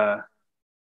 So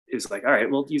it's like, all right,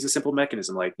 we'll use a simple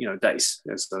mechanism like, dice.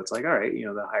 So it's like, all right,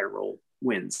 the higher roll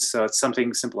wins. So it's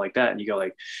something simple like that. And you go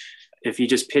like, if you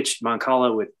just pitch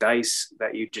Mancala with dice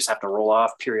that you just have to roll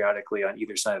off periodically on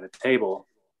either side of the table,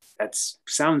 that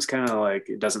sounds kind of like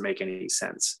it doesn't make any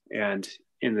sense. And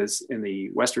in the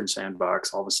Western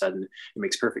sandbox, all of a sudden it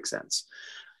makes perfect sense.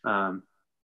 And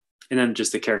then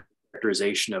just the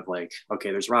characterization of like,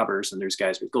 okay, there's robbers and there's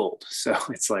guys with gold. So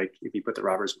it's like, if you put the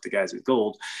robbers with the guys with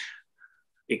gold,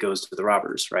 it goes to the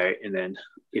robbers, right? And then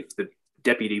if the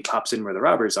deputy pops in where the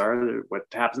robbers are, what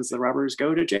happens? The robbers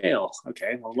go to jail.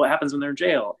 Okay, well, what happens when they're in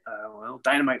jail? Well,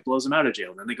 dynamite blows them out of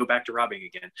jail, and then they go back to robbing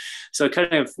again. So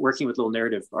kind of working with little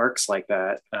narrative arcs like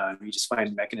that, you just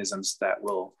find mechanisms that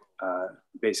will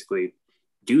basically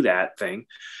do that thing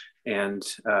and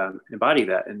embody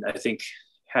that. And I think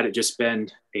had it just been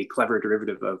a clever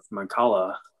derivative of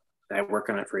Mancala, I worked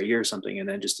on it for a year or something, and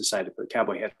then just decided to put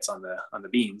cowboy hats on the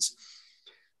beans,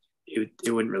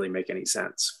 it wouldn't really make any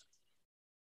sense.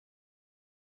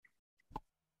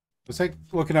 It's like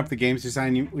looking up the games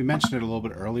design. We mentioned it a little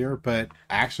bit earlier, but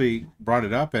I actually brought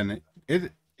it up, and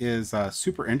it is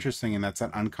super interesting. And that's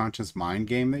that unconscious mind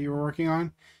game that you were working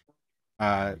on,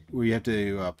 where you have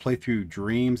to play through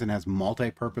dreams and has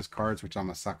multi-purpose cards, which I'm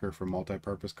a sucker for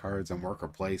multi-purpose cards and worker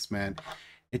placement.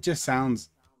 It just sounds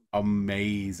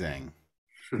amazing.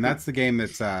 And that's the game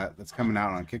that's coming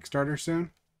out on Kickstarter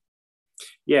soon.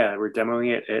 Yeah, we're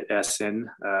demoing it at Essen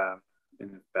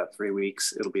in about 3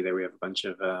 weeks. It'll be there. We have a bunch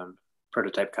of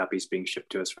prototype copies being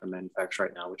shipped to us from manufacturer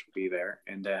right now, which will be there.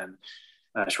 And then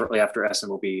shortly after Essen,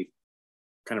 we'll be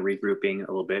kind of regrouping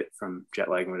a little bit from jet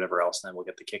lag and whatever else. And then we'll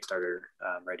get the Kickstarter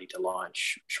ready to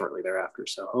launch shortly thereafter.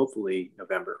 So hopefully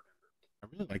November. I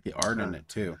really like the art in it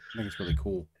too. I think it's really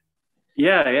cool.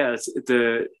 Yeah. It's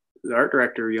the art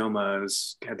director,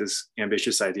 Yoma, had this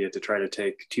ambitious idea to try to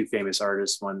take two famous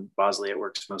artists, one Bosley, it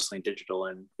works mostly in digital,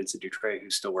 and Vincent Dutray,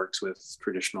 who still works with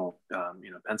traditional,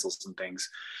 pencils and things,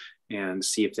 and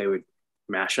see if they would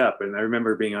mash up. And I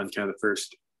remember being on kind of the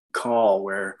first call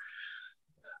where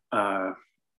the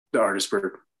artists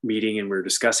were meeting and we were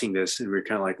discussing this, and we were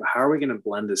kind of like, how are we going to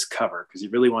blend this cover? Because you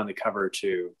really want the cover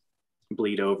to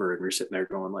bleed over, and we're sitting there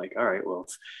going like, all right, well,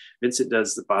 Vincent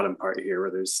does the bottom part here where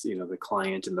there's the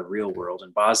client in the real world,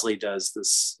 and Bosley does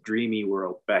this dreamy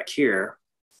world back here,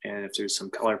 and if there's some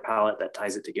color palette that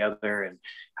ties it together, and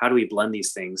how do we blend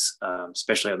these things,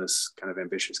 especially on this kind of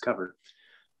ambitious cover,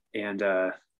 and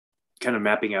kind of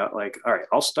mapping out like, all right,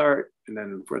 I'll start, and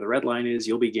then where the red line is,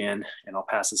 you'll begin, and I'll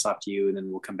pass this off to you, and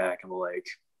then we'll come back and we'll like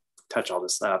touch all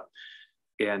this up.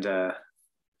 And for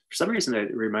some reason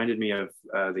it reminded me of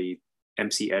the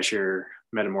MC Escher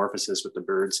metamorphosis with the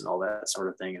birds and all that sort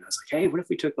of thing. And I was like, hey, what if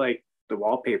we took like the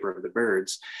wallpaper of the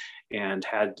birds and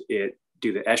had it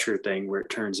do the Escher thing where it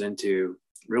turns into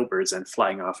real birds and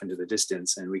flying off into the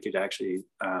distance, and we could actually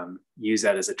use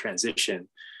that as a transition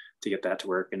to get that to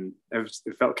work. And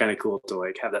it felt kind of cool to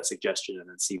like have that suggestion and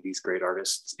then see these great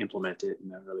artists implement it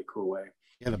in a really cool way.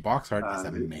 Yeah, the box art is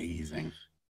amazing.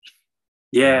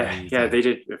 Yeah, they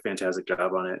did a fantastic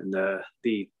job on it. And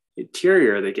the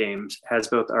interior of the game has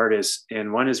both artists,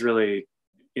 and one is really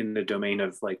in the domain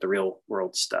of like the real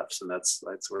world stuff. So that's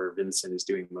where Vincent is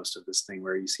doing most of this thing,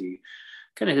 where you see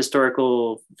kind of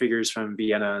historical figures from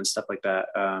Vienna and stuff like that.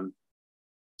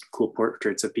 Cool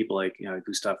portraits of people like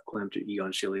Gustav Klimt or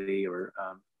Egon Schiele, or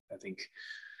I think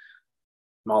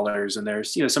Mahlers, and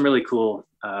there's some really cool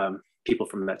people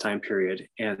from that time period,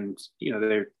 and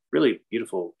they're really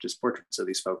beautiful just portraits of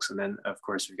these folks. And then of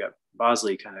course we've got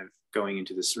Bosley kind of going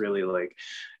into this really like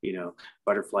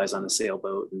butterflies on a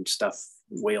sailboat and stuff,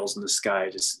 whales in the sky,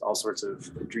 just all sorts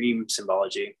of dream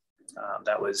symbology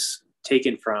that was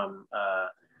taken from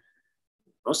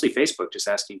mostly Facebook, just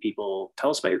asking people, tell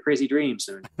us about your crazy dreams.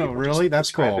 And oh, really?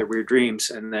 That's cool. Their weird dreams.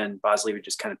 And then Bosley would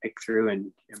just kind of pick through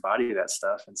and embody that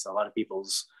stuff. And so a lot of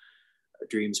people's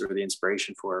dreams were the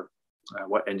inspiration for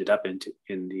what ended up in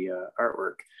the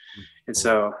artwork. And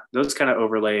so those kind of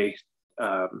overlay,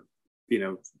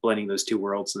 blending those two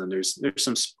worlds. And then there's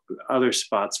some other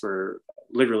spots where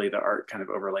literally the art kind of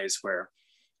overlays where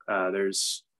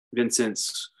there's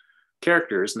Vincent's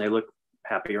characters and they look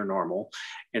happy or normal.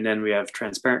 And then we have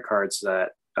transparent cards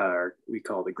that we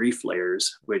call the grief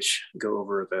layers, which go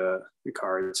over the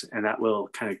cards, and that will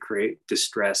kind of create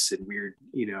distress and weird,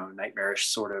 nightmarish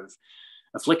sort of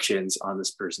afflictions on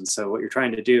this person. So what you're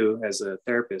trying to do as a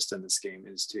therapist in this game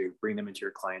is to bring them into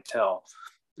your clientele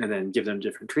and then give them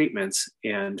different treatments.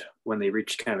 And when they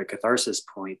reach kind of a catharsis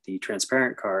point, the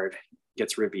transparent card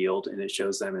gets revealed and it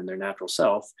shows them in their natural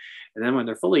self. And then when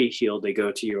they're fully healed, they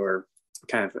go to your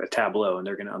kind of a tableau, and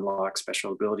they're going to unlock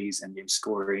special abilities and game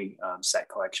scoring, set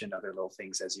collection, other little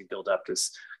things as you build up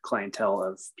this clientele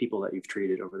of people that you've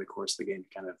treated over the course of the game to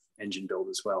kind of engine build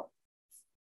as well.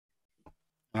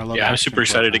 I'm super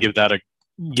excited to give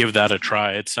that a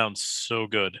try. It sounds so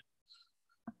good.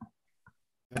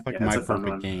 That's like my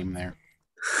perfect game there.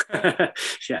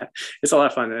 Yeah, it's a lot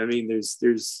of fun. I mean,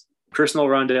 there's personal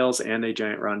rondelles and a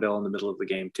giant rondelle in the middle of the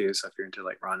game too. So if you're into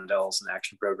like rondelles and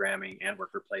action programming and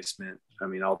worker placement, I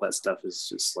mean, all that stuff is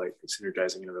just like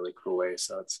synergizing in a really cool way.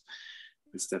 So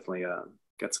it's definitely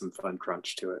got some fun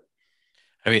crunch to it.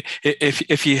 I mean,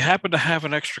 if you happen to have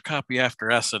an extra copy after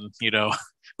Essen, we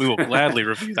will gladly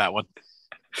review that one.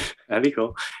 That'd be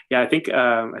cool. Yeah, I think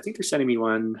they're sending me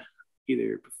one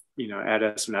either at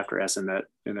Essen, after Essen,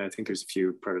 and I think there's a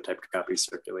few prototype copies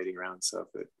circulating around. So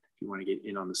if you want to get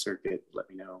in on the circuit, let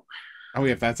me know. Oh,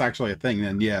 if that's actually a thing,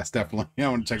 then yes, definitely. I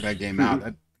want to check that game out.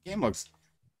 That game looks,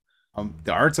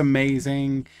 the art's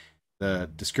amazing. The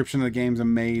description of the game's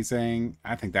amazing.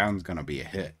 I think that one's going to be a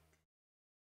hit.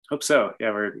 Hope so.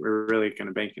 Yeah, we're really kind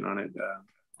of banking on it,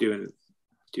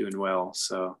 doing well.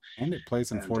 So, and it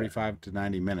plays in 45 to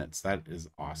 90 minutes. That is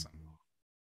awesome.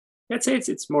 I'd say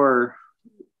it's more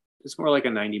like a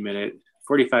 90-minute.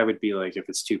 45 would be like if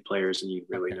it's two players and you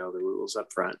really know the rules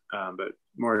up front. But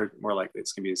more likely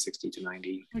it's gonna be a 60 to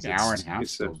 90. Like an hour and a half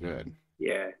is so good.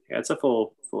 Yeah, it's a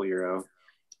full Euro.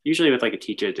 Usually with like a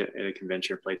teach it at a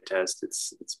convention or play test,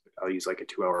 it's I'll use like a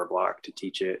 2-hour block to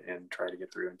teach it and try to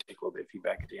get through and take a little bit of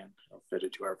feedback at the end. I'll fit a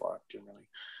 2-hour block generally.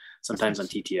 Sometimes on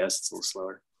TTS it's a little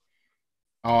slower.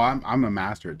 Oh, I'm a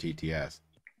master at TTS.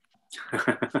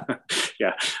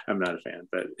 Yeah, I'm not a fan,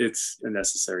 but it's a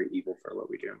necessary evil for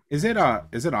what we do. Is it on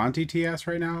TTS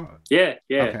right now? Yeah.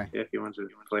 Okay. If you want to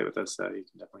play with us, you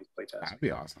can definitely play test. That'd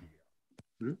be awesome.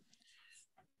 Mm-hmm.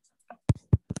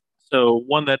 So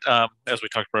one that, as we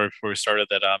talked about before we started,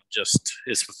 that just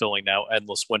is fulfilling now,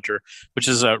 Endless Winter, which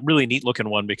is a really neat looking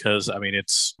one because, I mean,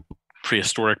 it's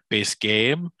prehistoric based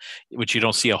game, which you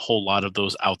don't see a whole lot of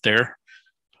those out there.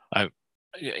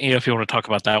 If you want to talk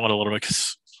about that one a little bit,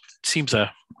 because it seems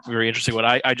a very interesting one.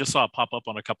 I just saw it pop up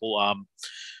on a couple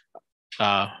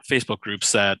Facebook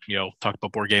groups that, talk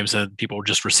about board games, and people were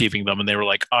just receiving them and they were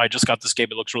like, oh, I just got this game.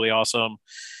 It looks really awesome.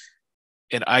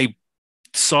 And I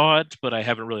saw it, but I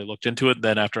haven't really looked into it.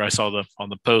 Then after I saw on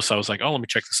the post, I was like, oh, let me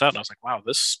check this out. And I was like, wow,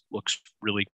 this looks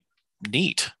really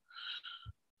neat.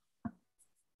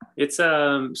 It's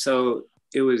so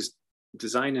it was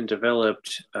designed and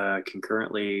developed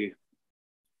concurrently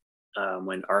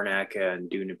when Arnak and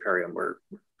Dune Imperium were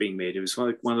being made. It was one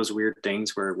of those weird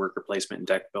things where worker placement and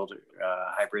deck builder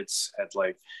hybrids had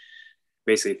like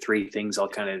basically 3 things all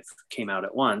kind of came out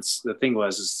at once. The thing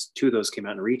was 2 of those came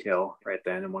out in retail right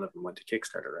then, and one of them went to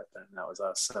Kickstarter right then, and that was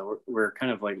us. So we're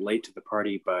kind of like late to the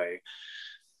party by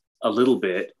a little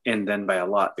bit, and then by a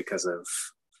lot because of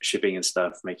shipping and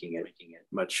stuff, making it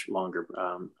much longer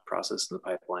process in the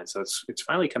pipeline. So it's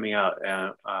finally coming out,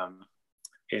 and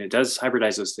it does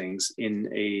hybridize those things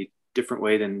in a different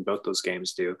way than both those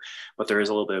games do, but there is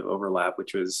a little bit of overlap,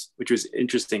 which was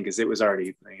interesting because it was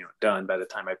already done by the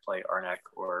time I play Arnak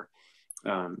or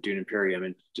Dune Imperium,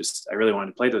 and just I really wanted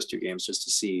to play those 2 games just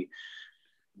to see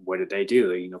what did they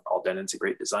do. Paul Denon's a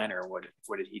great designer. What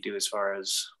did he do as far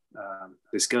as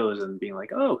this goes, and being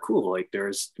like, oh, cool. Like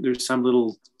there's some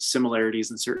little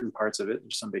similarities in certain parts of it.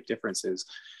 There's some big differences.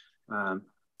 And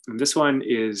this one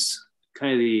is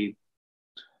kind of the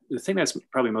thing that's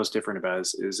probably most different about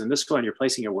it is in this one, you're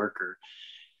placing a worker,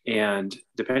 and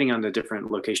depending on the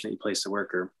different location that you place the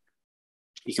worker,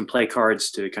 you can play cards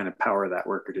to kind of power that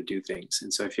worker to do things.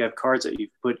 And so if you have cards that you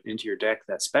put into your deck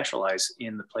that specialize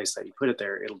in the place that you put it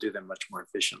there, it'll do them much more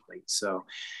efficiently. So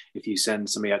if you send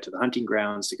somebody out to the hunting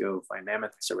grounds to go find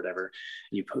mammoths or whatever,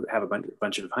 and you have a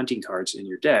bunch of hunting cards in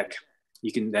your deck,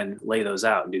 you can then lay those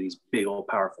out and do these big old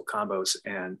powerful combos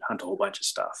and hunt a whole bunch of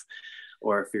stuff.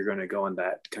 Or if you're going to go on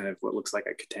that kind of what looks like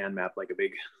a Catan map, like a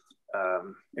big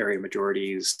area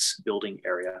majorities building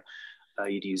area,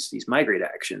 you'd use these migrate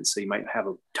actions. So you might have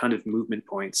a ton of movement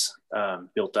points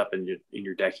built up in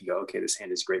your deck. You go, okay, this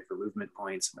hand is great for movement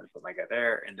points. I'm going to put my guy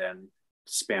there and then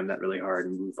spam that really hard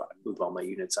and move all my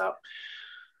units out.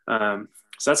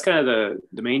 So that's kind of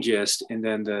the main gist. And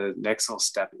then the next little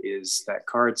step is that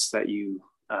cards that you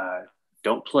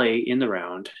don't play in the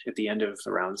round at the end of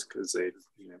the rounds, because they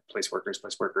place workers,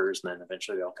 and then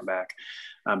eventually they'll come back.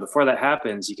 Before that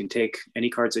happens, you can take any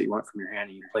cards that you want from your hand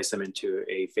and you place them into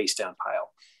a face down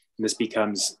pile. And this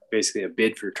becomes basically a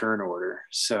bid for turn order.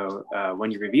 So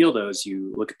when you reveal those,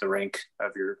 you look at the rank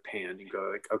of your hand and go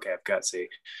like, okay, I've got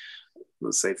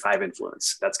let's say 5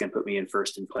 influence. That's going to put me in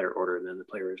first in player order. And then the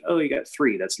player is, oh, you got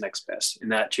 3. That's next best.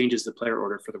 And that changes the player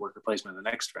order for the worker placement of the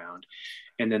next round.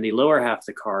 And then the lower half of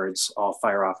the cards all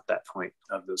fire off at that point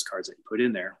of those cards that you put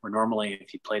in there, where normally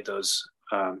if you played those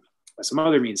by some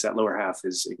other means, that lower half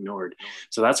is ignored.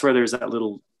 So that's where there's that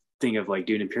little thing of like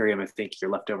Dune Imperium. I think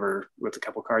you're left over with a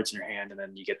couple cards in your hand, and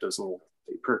then you get those little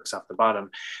perks off the bottom.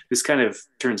 This kind of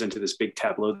turns into this big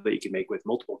tableau that you can make with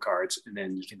multiple cards, and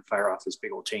then you can fire off this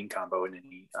big old chain combo in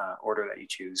any order that you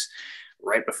choose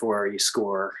right before you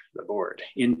score the board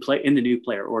in the new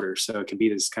player order. So it can be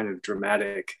this kind of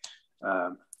dramatic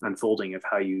unfolding of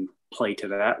how you play to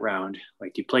that round.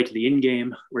 Like, do you play to the in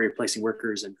game where you're placing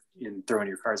workers and throwing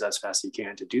your cards as fast as you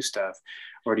can to do stuff,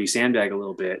 or do you sandbag a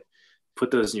little bit, put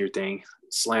those in your thing,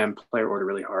 slam player order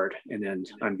really hard, and then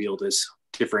unveil this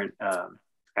different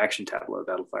action tableau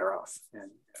that'll fire off.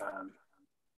 And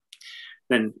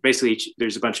then basically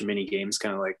there's a bunch of mini games,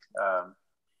 kind of like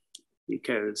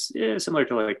similar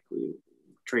to like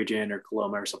Trajan or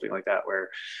Coloma or something like that, where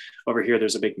over here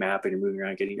there's a big map and you're moving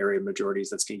around getting area majorities.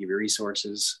 That's going to give you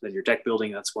resources. Then your deck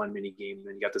building, that's one mini game.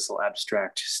 Then you got this little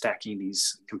abstract stacking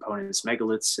these components,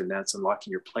 megaliths, and that's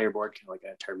unlocking your player board, kind of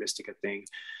like a Terra Mystica thing.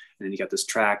 And then you got this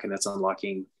track, and that's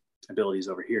unlocking abilities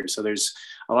over here. So there's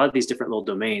a lot of these different little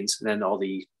domains, and then all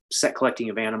the set collecting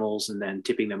of animals, and then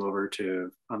tipping them over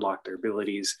to unlock their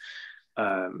abilities.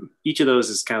 Each of those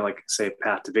is kind of like, say, a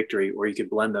path to victory, or you could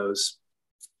blend those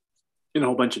in a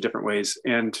whole bunch of different ways.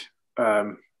 And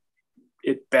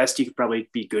at best, you could probably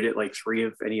be good at like 3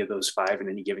 of any of those 5 in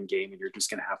any given game, and you're just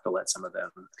going to have to let some of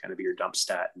them kind of be your dump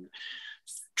stat and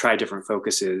try different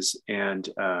focuses and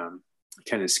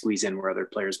kind of squeeze in where other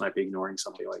players might be ignoring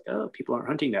something, like, oh, people aren't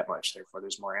hunting that much, therefore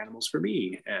there's more animals for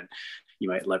me. And you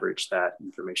might leverage that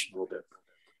information a little bit.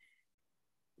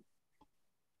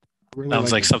 Really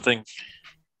sounds like something.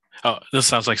 Oh, this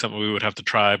sounds like something we would have to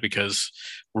try, because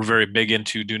we're very big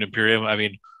into Dune Imperium. I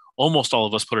mean, almost all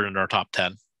of us put it in our top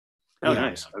 10. Oh, yeah.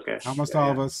 Nice. Okay. Almost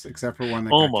all of us, except for one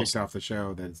that got kicked off the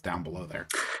show that's down below there.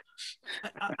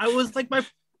 I was like my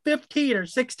 15 or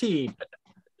 16.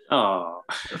 Oh,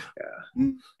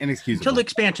 yeah. Inexcusable. Until the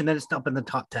expansion, then it's up in the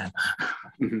top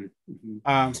 10.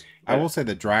 I will say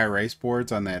the dry erase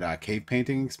boards on that cave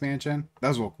painting expansion,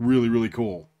 those look really, really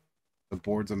cool. The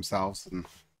boards themselves, and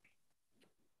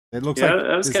it looks like,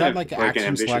 is that like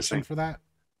action selection for that?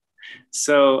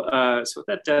 So what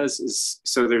that does is,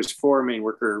 so there's 4 main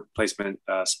worker placement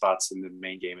spots in the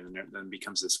main game, and then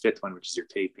becomes this 5th one, which is your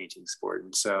cave painting board.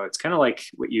 And so it's kind of like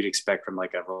what you'd expect from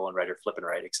like a roll and write or flip and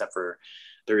write, except for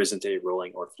there isn't a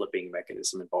rolling or flipping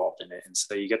mechanism involved in it. And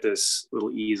so you get this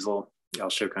little easel. I'll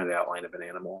show kind of the outline of an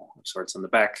animal of sorts. On the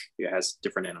back, it has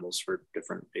different animals for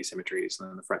different asymmetries, and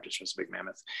then the front just shows a big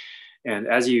mammoth. And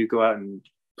as you go out and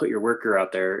put your worker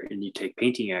out there and you take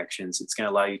painting actions, it's going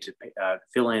to allow you to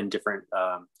fill in different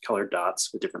colored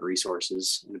dots with different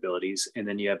resources and abilities. And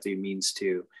then you have the means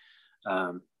to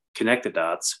connect the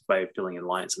dots by filling in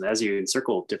lines. And as you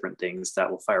encircle different things, that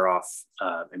will fire off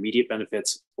immediate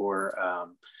benefits or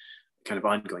kind of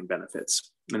ongoing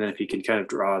benefits. And then if you can kind of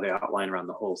draw the outline around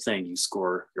the whole thing, you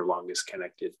score your longest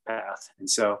connected path. And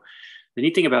so the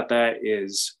neat thing about that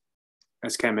is,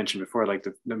 as kind of mentioned before, like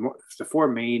the 4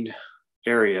 main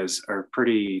areas are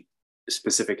pretty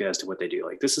specific as to what they do.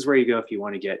 Like, this is where you go if you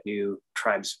want to get new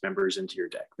tribes members into your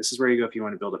deck. This is where you go if you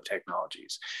want to build up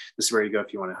technologies. This is where you go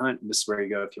if you want to hunt. And this is where you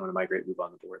go if you want to migrate, move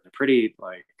on the board. They're pretty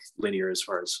like linear as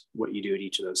far as what you do at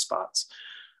each of those spots.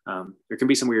 There can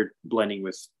be some weird blending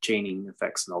with chaining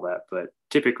effects and all that, but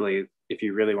typically if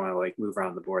you really want to like move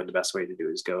around the board, the best way to do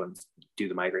is go and do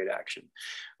the migrate action.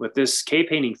 With this cave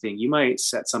painting thing, you might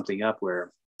set something up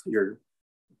where you're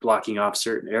blocking off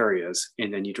certain areas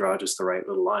and then you draw just the right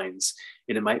little lines,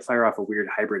 and it might fire off a weird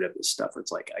hybrid of this stuff where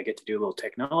it's like, I get to do a little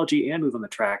technology and move on the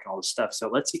track and all this stuff. So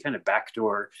it lets you kind of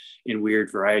backdoor in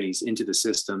weird varieties into the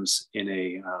systems in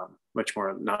a much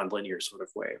more non-linear sort of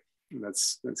way. And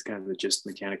that's kind of the gist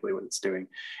mechanically what it's doing.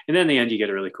 And then in the end, you get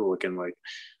a really cool looking like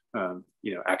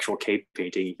actual cave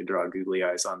painting. You can draw googly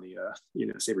eyes on the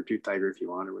saber-toothed tiger if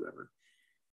you want or whatever.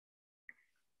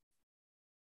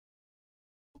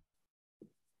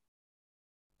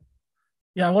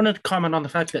 Yeah, I wanted to comment on the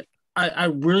fact that I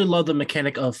really love the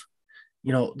mechanic of,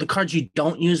 the cards you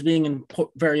don't use being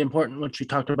very important, which you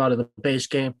talked about in the base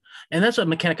game. And that's a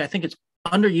mechanic I think it's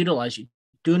underutilized.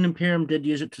 Dune Imperium did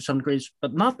use it to some degrees,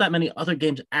 but not that many other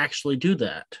games actually do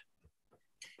that.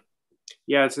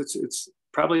 Yeah, it's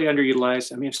probably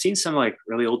underutilized. I mean, I've seen some like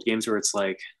really old games where it's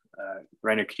like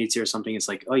Reiner Knizia or something. It's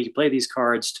like, oh, you play these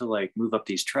cards to like move up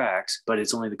these tracks, but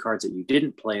it's only the cards that you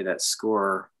didn't play that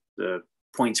score the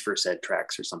points for said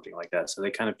tracks or something like that. So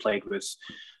they kind of played with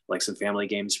like some family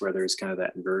games where there's kind of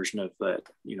that inversion of the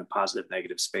positive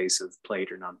negative space of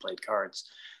played or non-played cards.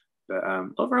 But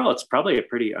overall, it's probably a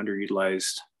pretty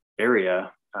underutilized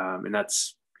area, and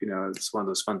that's it's one of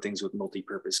those fun things with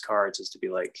multi-purpose cards is to be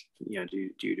like, do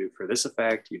you do it for this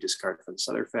effect? You discard for this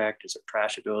other effect? Is there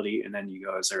trash ability? And then you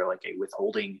go, is there like a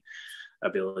withholding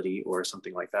ability or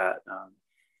something like that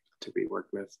to be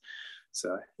worked with?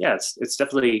 So yeah, it's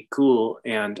definitely cool.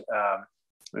 And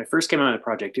when I first came on a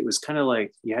project, it was kind of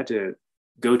like you had to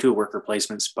go to a worker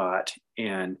placement spot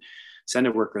and send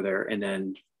a worker there and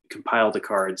then compile the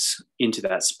cards into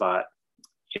that spot.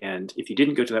 And if you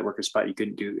didn't go to that worker spot, you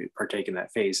couldn't partake in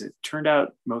that phase. It turned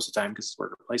out most of the time, because it's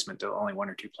worker placement, only one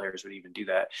or two players would even do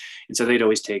that. And so they'd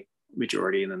always take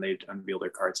majority and then they'd unveil their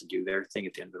cards and do their thing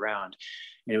at the end of the round.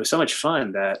 And it was so much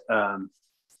fun that I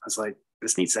was like,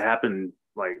 this needs to happen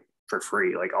like for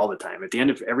free, like all the time. At the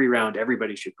end of every round,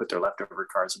 everybody should put their leftover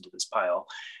cards into this pile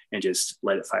and just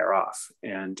let it fire off.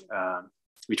 And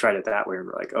we tried it that way and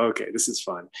we're like, oh, okay, this is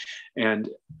fun. And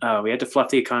we had to fluff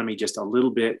the economy just a little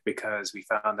bit because we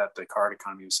found that the card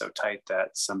economy was so tight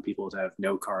that some people would have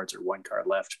no cards or one card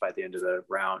left by the end of the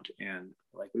round. And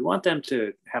like, we want them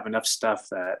to have enough stuff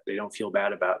that they don't feel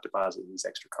bad about depositing these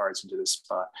extra cards into this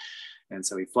spot. And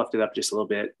so we fluffed it up just a little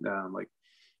bit,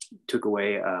 took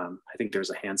away, I think there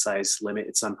was a hand size limit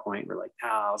at some point. We're like,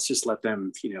 let's just let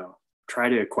them, try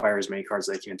to acquire as many cards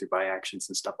as they can through buy actions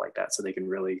and stuff like that, so they can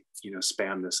really,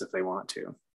 spam this if they want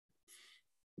to.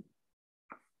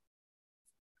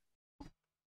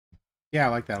 Yeah, I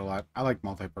like that a lot. I like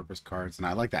multi-purpose cards, and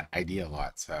I like that idea a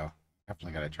lot. So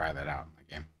definitely got to try that out in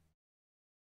the game.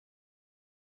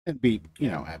 It'd be,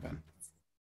 Evan.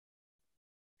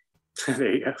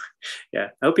 There you go. Yeah,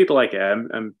 I hope people like it.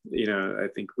 I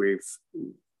think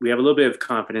we have a little bit of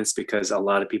confidence because a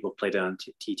lot of people played it on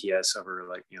TTS over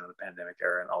the pandemic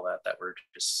era and all that we're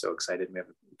just so excited. We have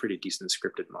a pretty decent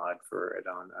scripted mod for it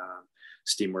on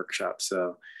Steam Workshop.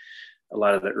 So a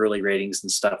lot of the early ratings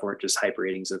and stuff weren't just hype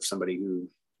ratings of somebody who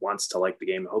wants to like the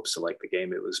game, hopes to like the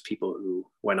game. It was people who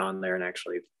went on there and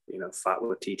actually, fought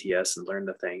with TTS and learned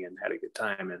the thing and had a good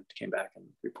time and came back and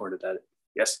reported that,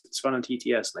 yes, it's fun on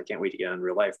TTS and I can't wait to get on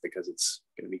real life because it's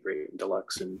going to be great and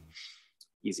deluxe and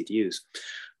easy to use.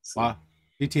 So. Wow.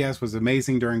 TTS was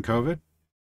amazing during COVID.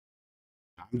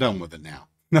 I'm done with it now.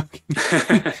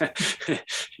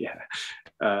 Yeah.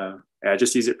 I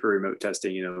just use it for remote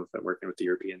testing, if I'm working with the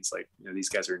Europeans, these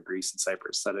guys are in Greece and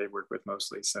Cyprus that I work with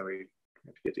mostly. So we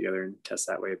have to get together and test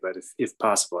that way. But if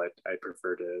possible, I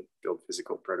prefer to build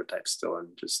physical prototypes still and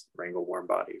just wrangle warm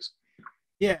bodies.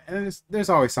 Yeah. And there's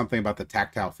always something about the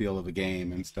tactile feel of the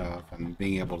game and stuff and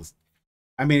being able to,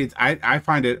 I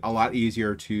find it a lot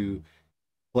easier to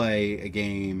play a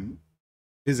game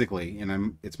physically,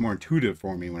 and it's more intuitive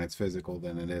for me when it's physical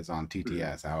than it is on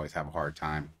TTS. I always have a hard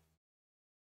time.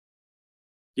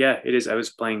 Yeah, it is. I was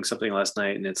playing something last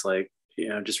night and it's like,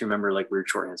 just remember weird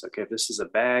shorthands. Okay, if this is a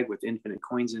bag with infinite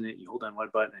coins in it, you hold on one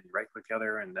button and you right click the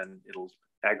other and then it'll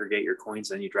aggregate your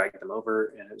coins and you drag them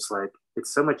over. And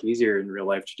it's so much easier in real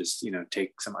life to just,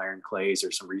 take some iron clays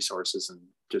or some resources and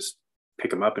just pick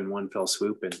them up in one fell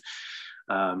swoop and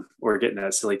or getting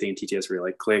that silly thing in TTS where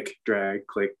you're click, drag,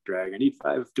 I need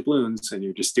 5 doubloons, and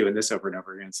you're just doing this over and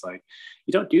over again. It's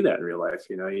you don't do that in real life.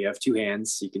 You have 2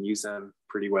 hands, you can use them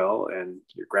pretty well, and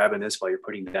you're grabbing this while you're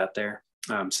putting that there.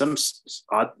 Some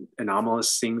odd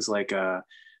anomalous things with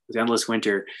Endless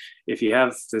Winter, if you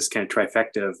have this kind of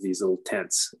trifecta of these little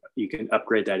tents, you can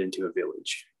upgrade that into a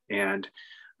village. And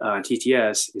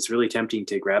TTS, it's really tempting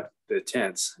to grab the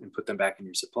tents and put them back in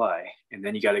your supply. And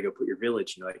then you got to go put your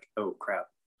village. And you're like, oh, crap.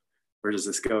 Where does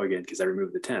this go again? Because I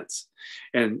removed the tents.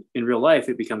 And in real life,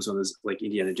 it becomes one of those like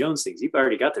Indiana Jones things. You've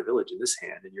already got the village in this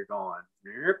hand and you're going,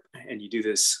 and you do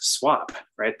this swap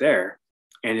right there.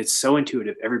 And it's so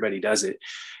intuitive. Everybody does it.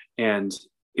 And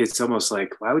it's almost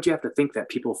like, why would you have to think that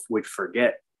people would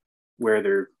forget where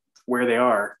they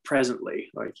are presently?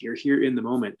 Like, you're here in the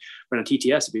moment. But on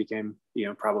TTS, it became,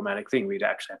 problematic thing. We'd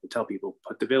actually have to tell people,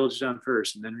 put the village down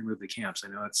first and then remove the camps. I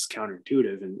know it's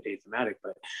counterintuitive and athematic,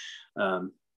 but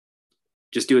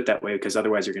just do it that way, because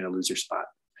otherwise you're going to lose your spot.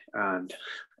 And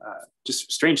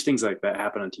just strange things like that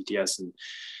happen on TTS. And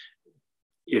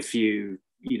if you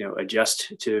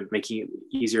adjust to making it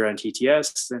easier on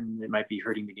TTS, then it might be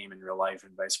hurting the game in real life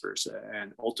and vice versa.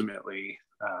 And ultimately,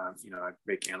 I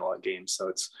make analog games.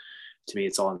 So to me,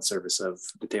 it's all in service of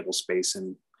the table space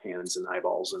and hands and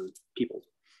eyeballs and people.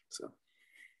 So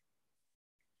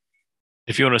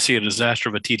if you want to see a disaster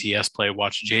of a TTS play,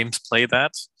 watch James play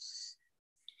that.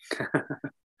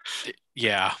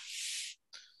 Yeah.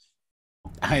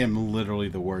 I am literally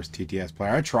the worst TTS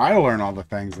player. I try to learn all the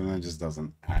things and it just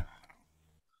doesn't. Yeah,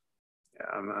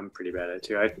 I'm pretty bad at it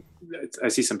too. I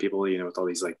see some people, with all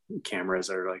these like cameras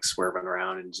that are like swerving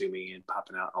around and zooming and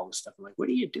popping out and all this stuff. I'm like, what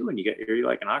are you doing? You're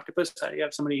like an octopus? How do you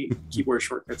have so many keyboard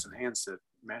shortcuts and hands to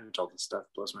manage all this stuff?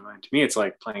 It blows my mind. To me, it's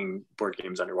like playing board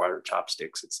games underwater with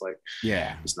chopsticks. It's like,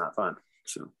 yeah, it's not fun.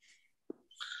 So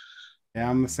yeah,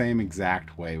 I'm the same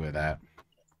exact way with that. I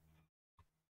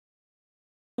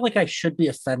feel like I should be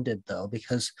offended though,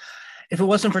 because if it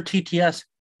wasn't for TTS,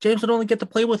 James would only get to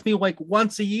play with me like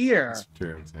once a year. That's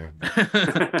true too.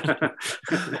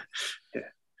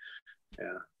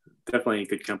 Yeah, definitely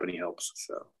good company helps.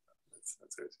 So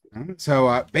that's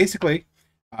so basically,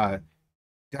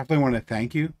 definitely want to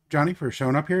thank you, Jonny, for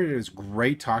showing up here. It was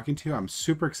great talking to you. I'm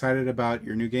super excited about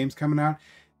your new games coming out,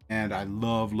 and I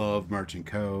love Merchant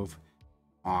Cove.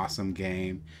 Awesome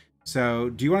game. So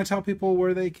do you want to tell people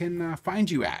where they can find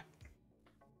you at?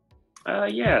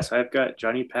 Yes, I've got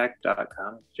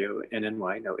jonnypac.com,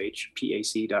 JONNY, no H,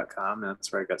 PAC.com.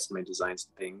 That's where I got some of my designs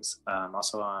and things.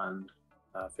 Also on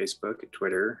Facebook and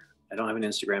Twitter. I don't have an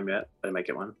Instagram yet, but I might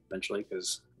get one eventually,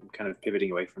 because I'm kind of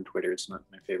pivoting away from Twitter. It's not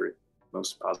my favorite,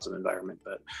 most positive environment,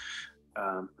 but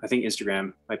I think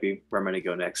Instagram might be where I'm going to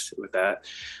go next with that.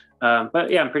 But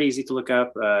yeah, I'm pretty easy to look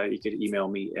up. You could email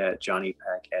me at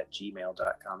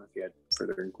jonnypac@gmail.com if you had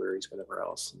further inquiries, whatever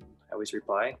else. And I always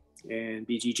reply. And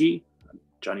BGG,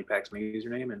 Jonny Pac's my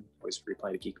username, and always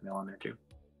reply to Geek Mail on there too.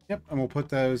 Yep, and we'll put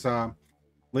those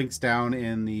links down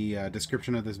in the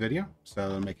description of this video, so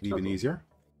it'll make it even easier.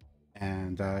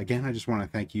 And again, I just want to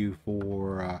thank you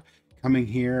for coming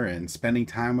here and spending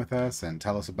time with us and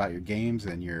tell us about your games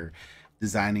and your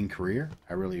designing career.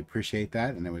 I really appreciate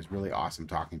that, and it was really awesome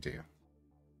talking to you.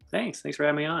 Thanks for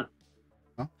having me on.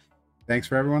 Well, thanks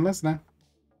for everyone listening.